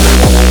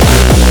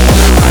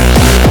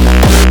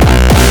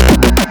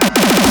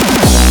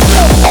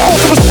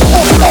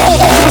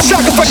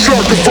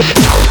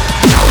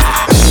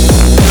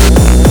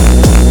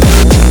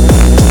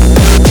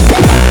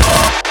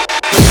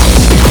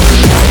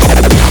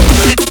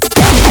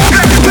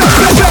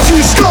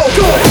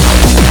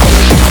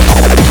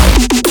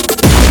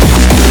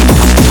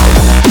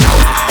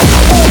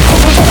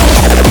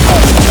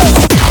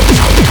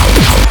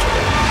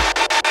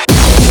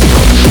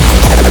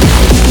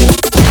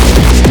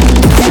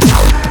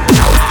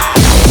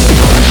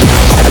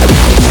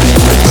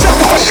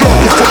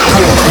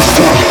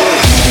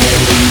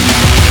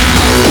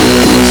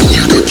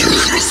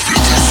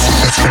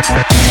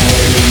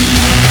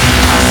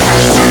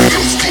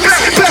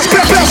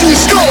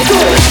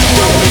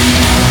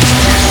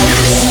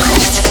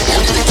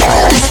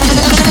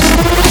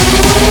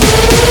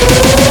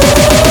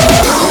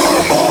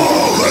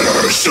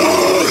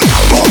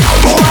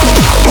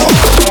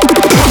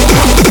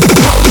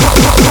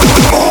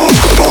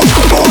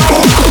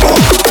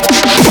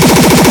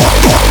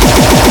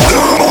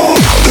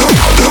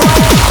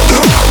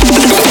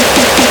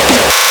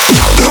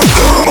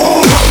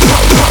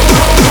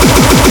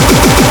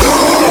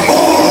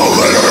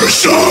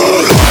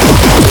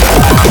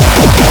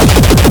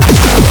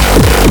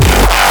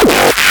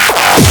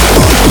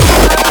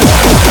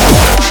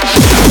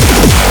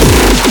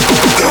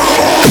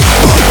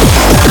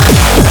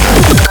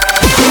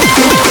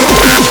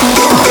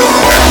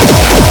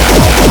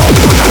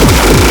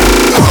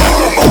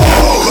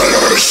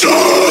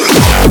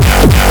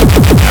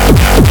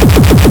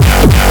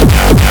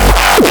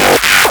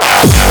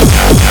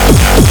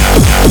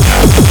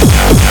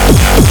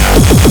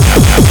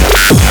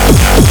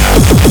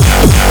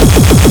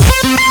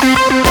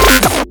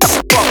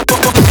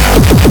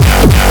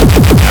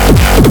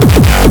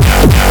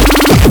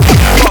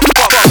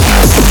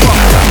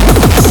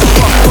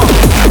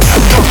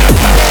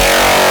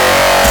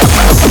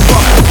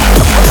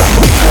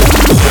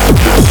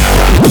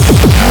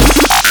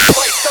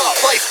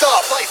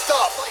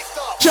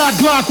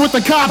 got Glock with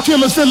the cop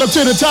killers fill up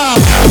to the top.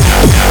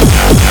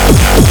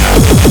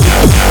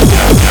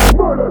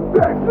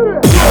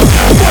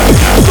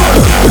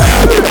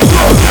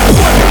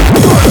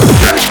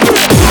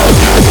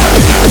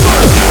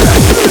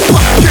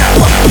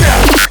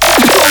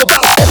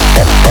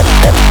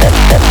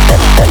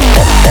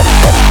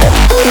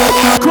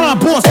 Crime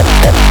boss.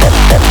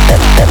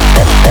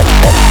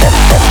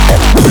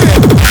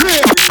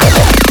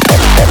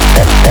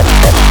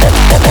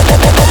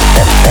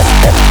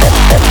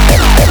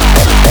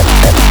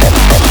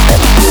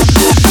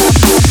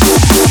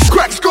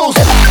 Crack skulls.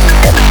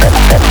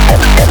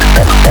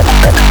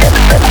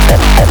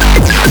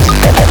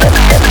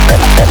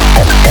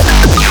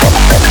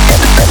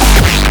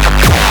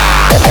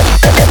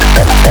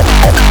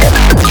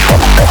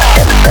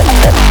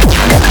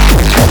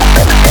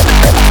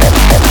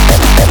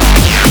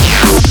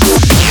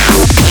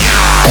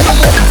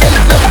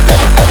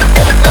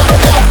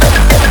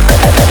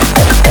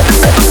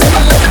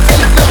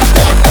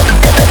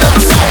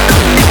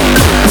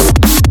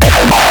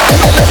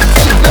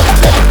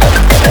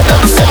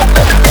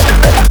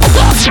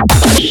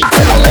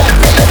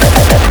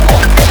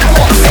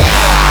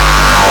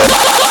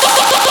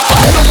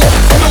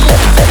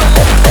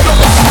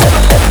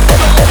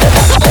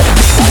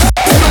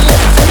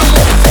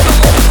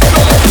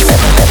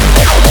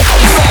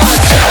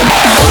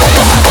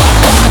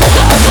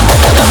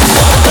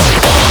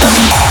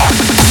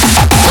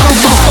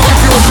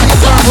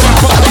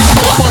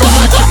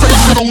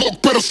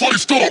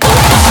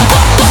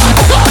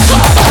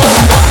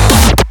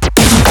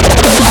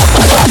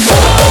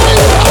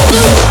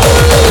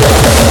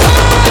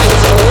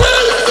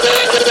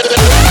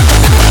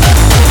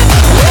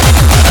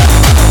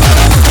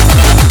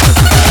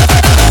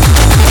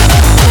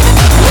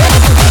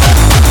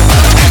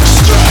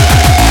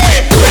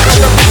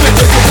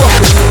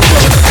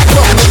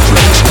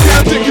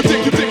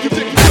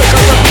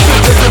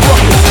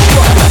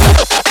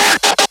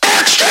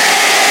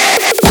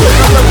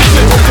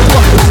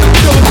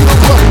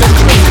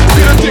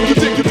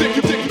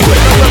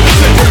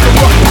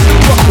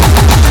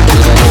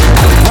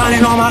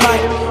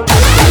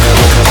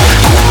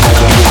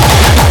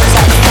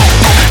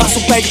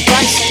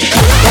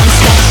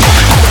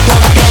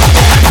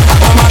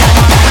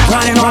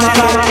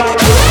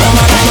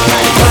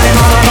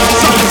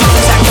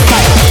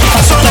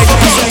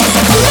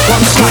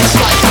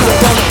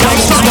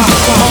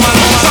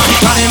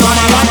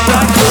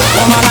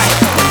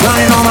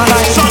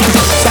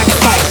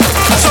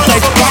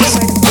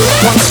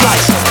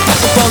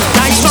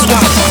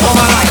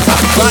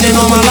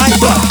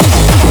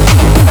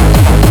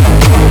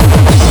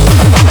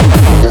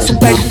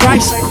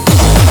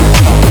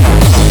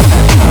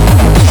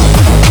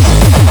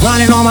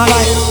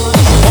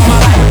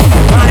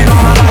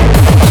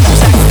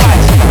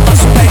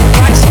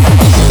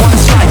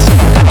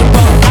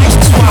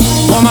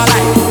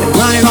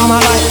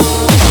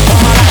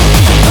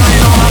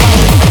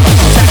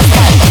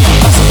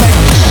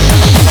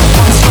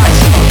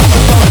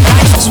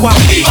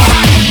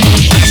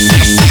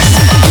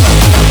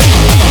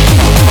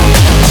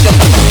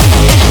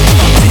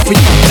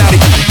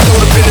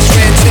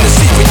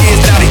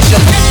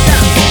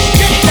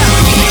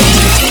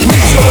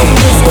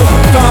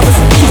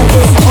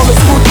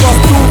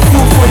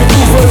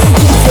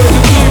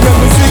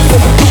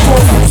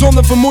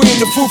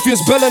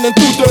 Foefjes, bellen en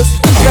toeters.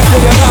 Recht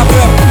voor je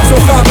raaprep. Zo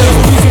gaat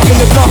het. Muziek in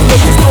de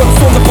nachtlucht is kort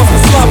zonder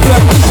vaste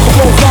slaapplek.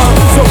 Gewoon gaan,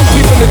 zo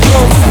diep in de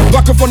trance.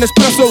 Wakker van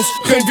espresso's,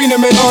 geen wiener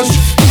meer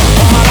lunch.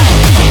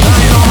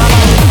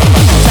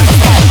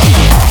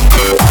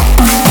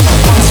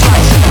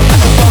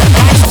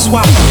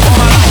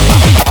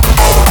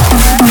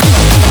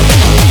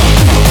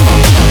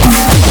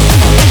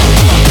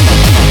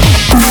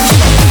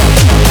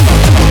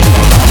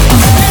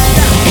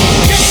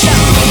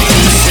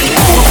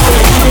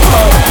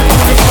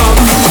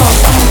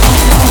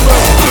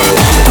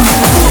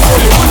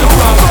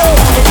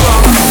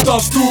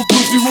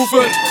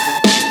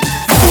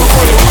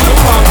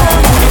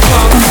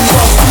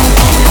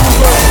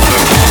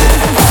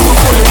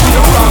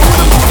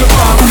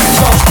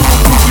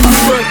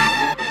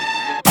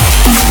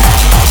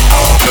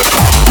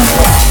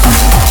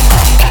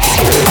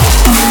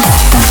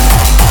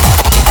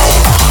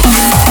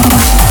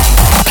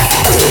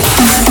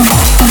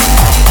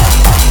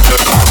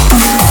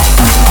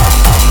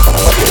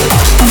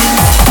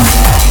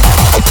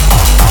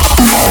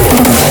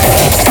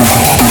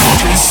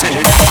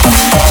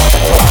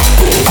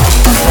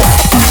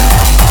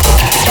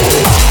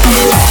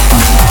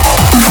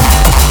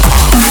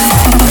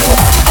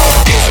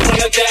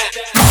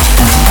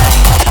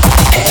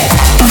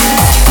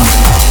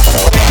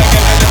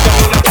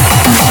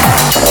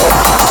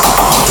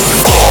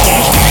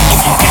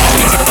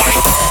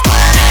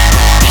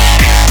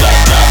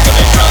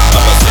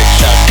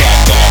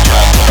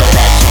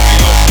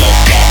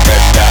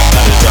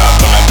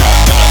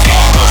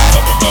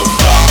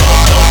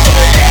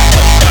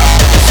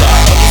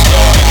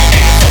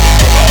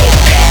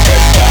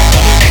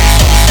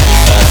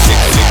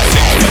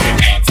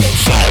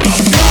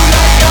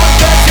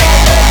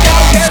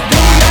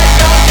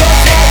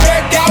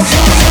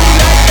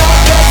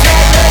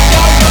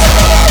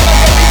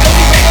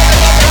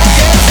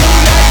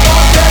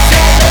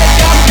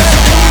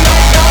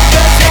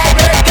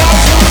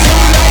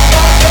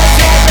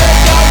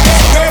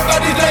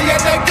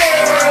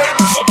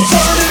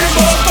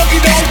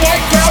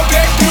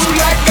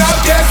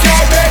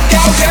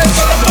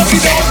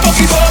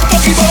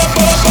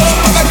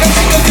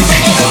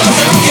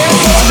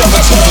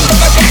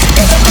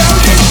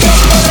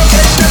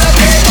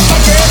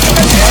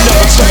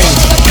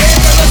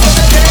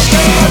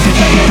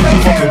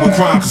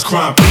 crime, 'cause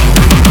crime.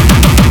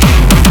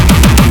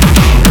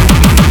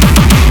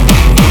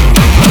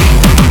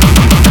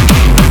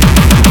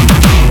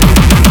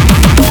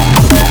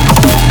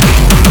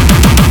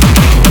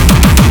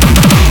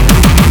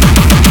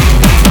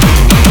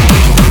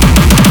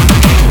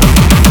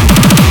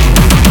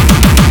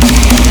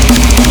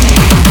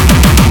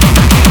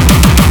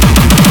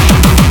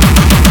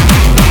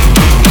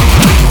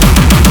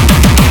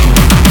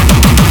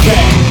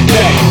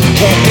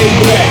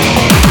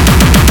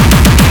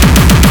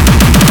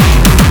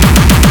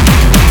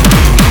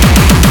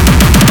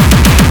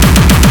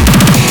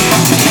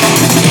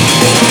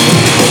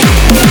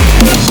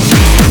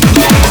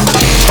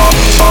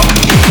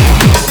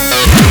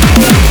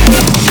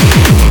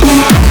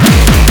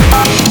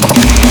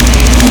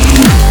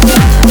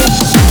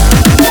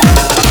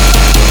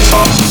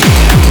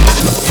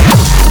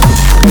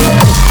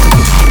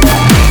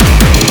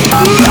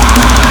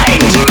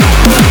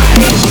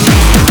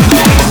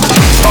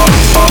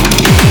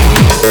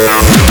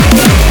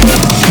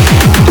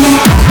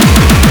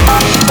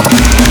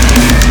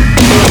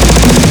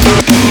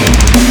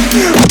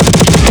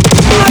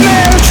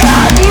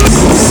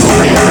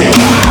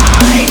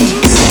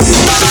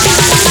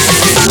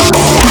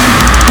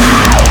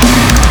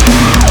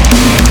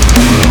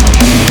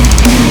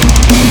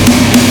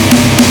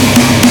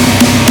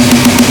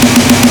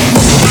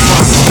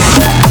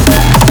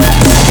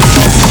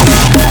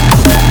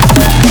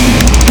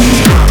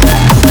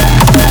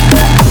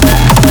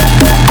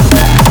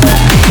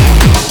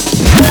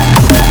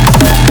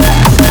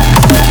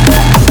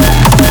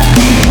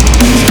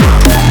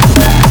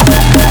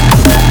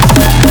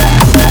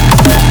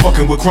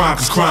 Crime,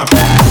 'cause crime.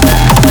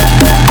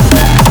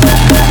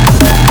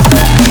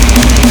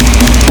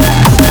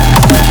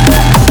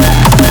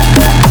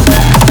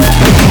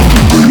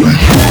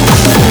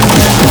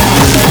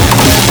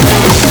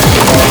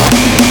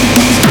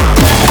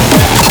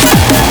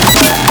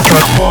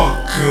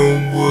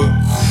 Fucking with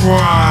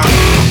crime.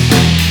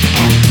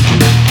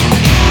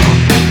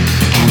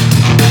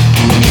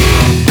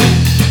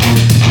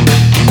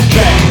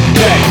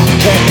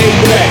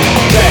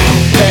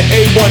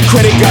 A1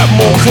 credit got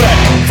more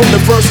crack. From the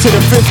first to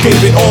the fifth,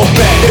 gave it all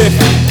back.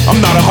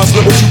 I'm not a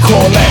hustler, what you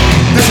call that?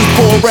 This is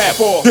for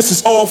rap, this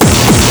is all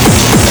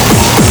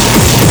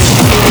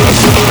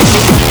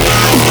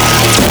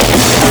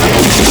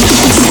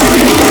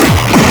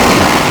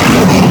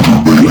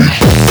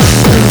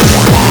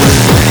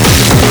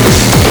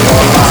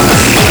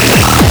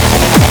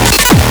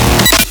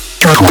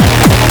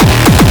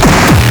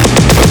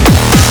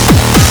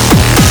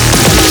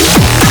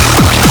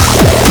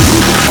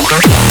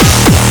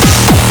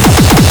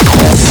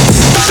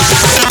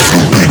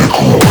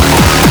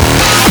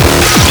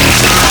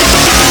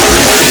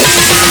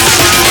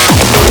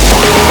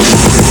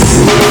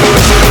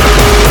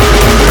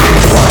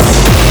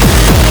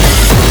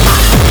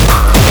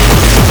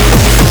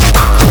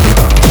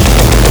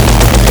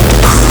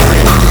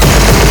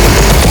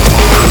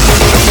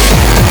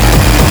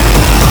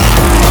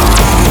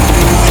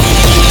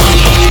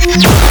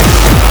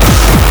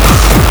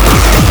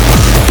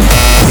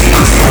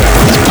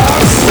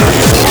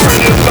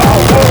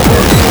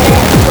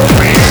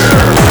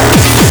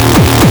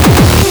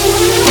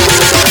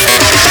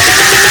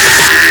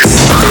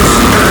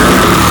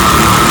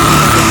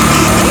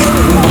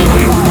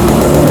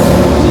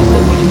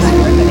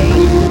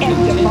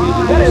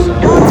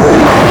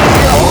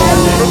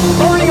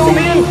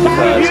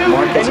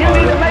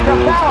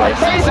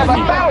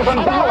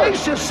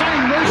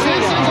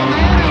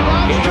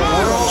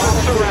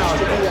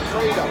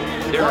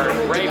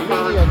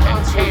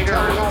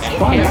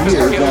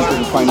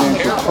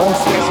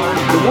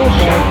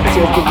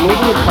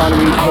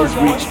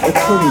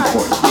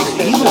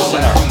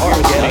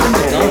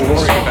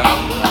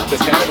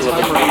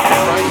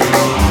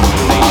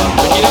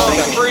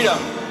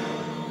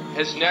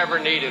has never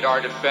needed our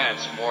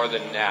defense more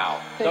than now.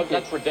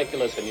 That's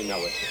ridiculous, and you know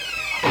it.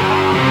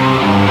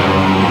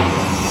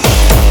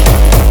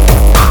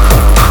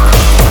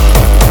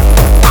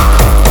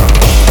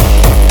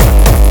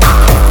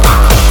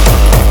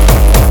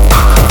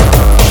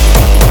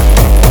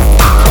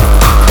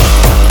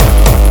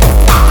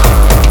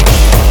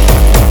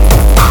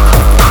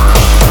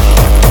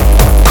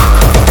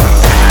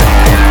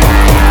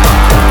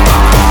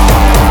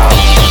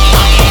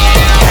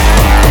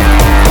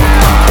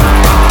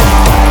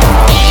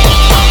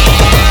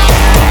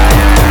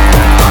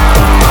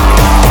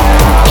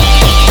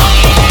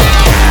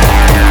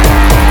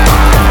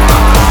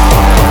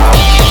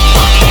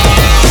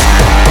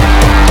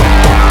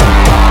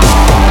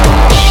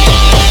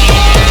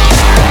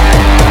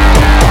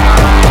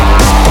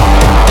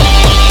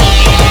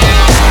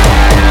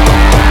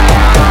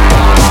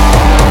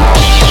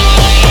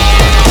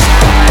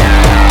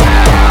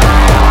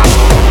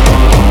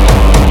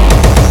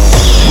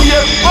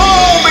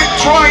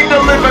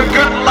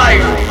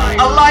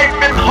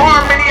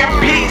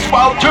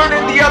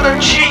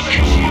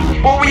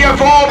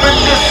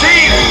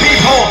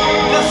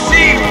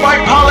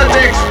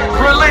 politics,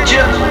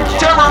 religion,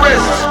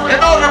 terrorists, and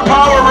other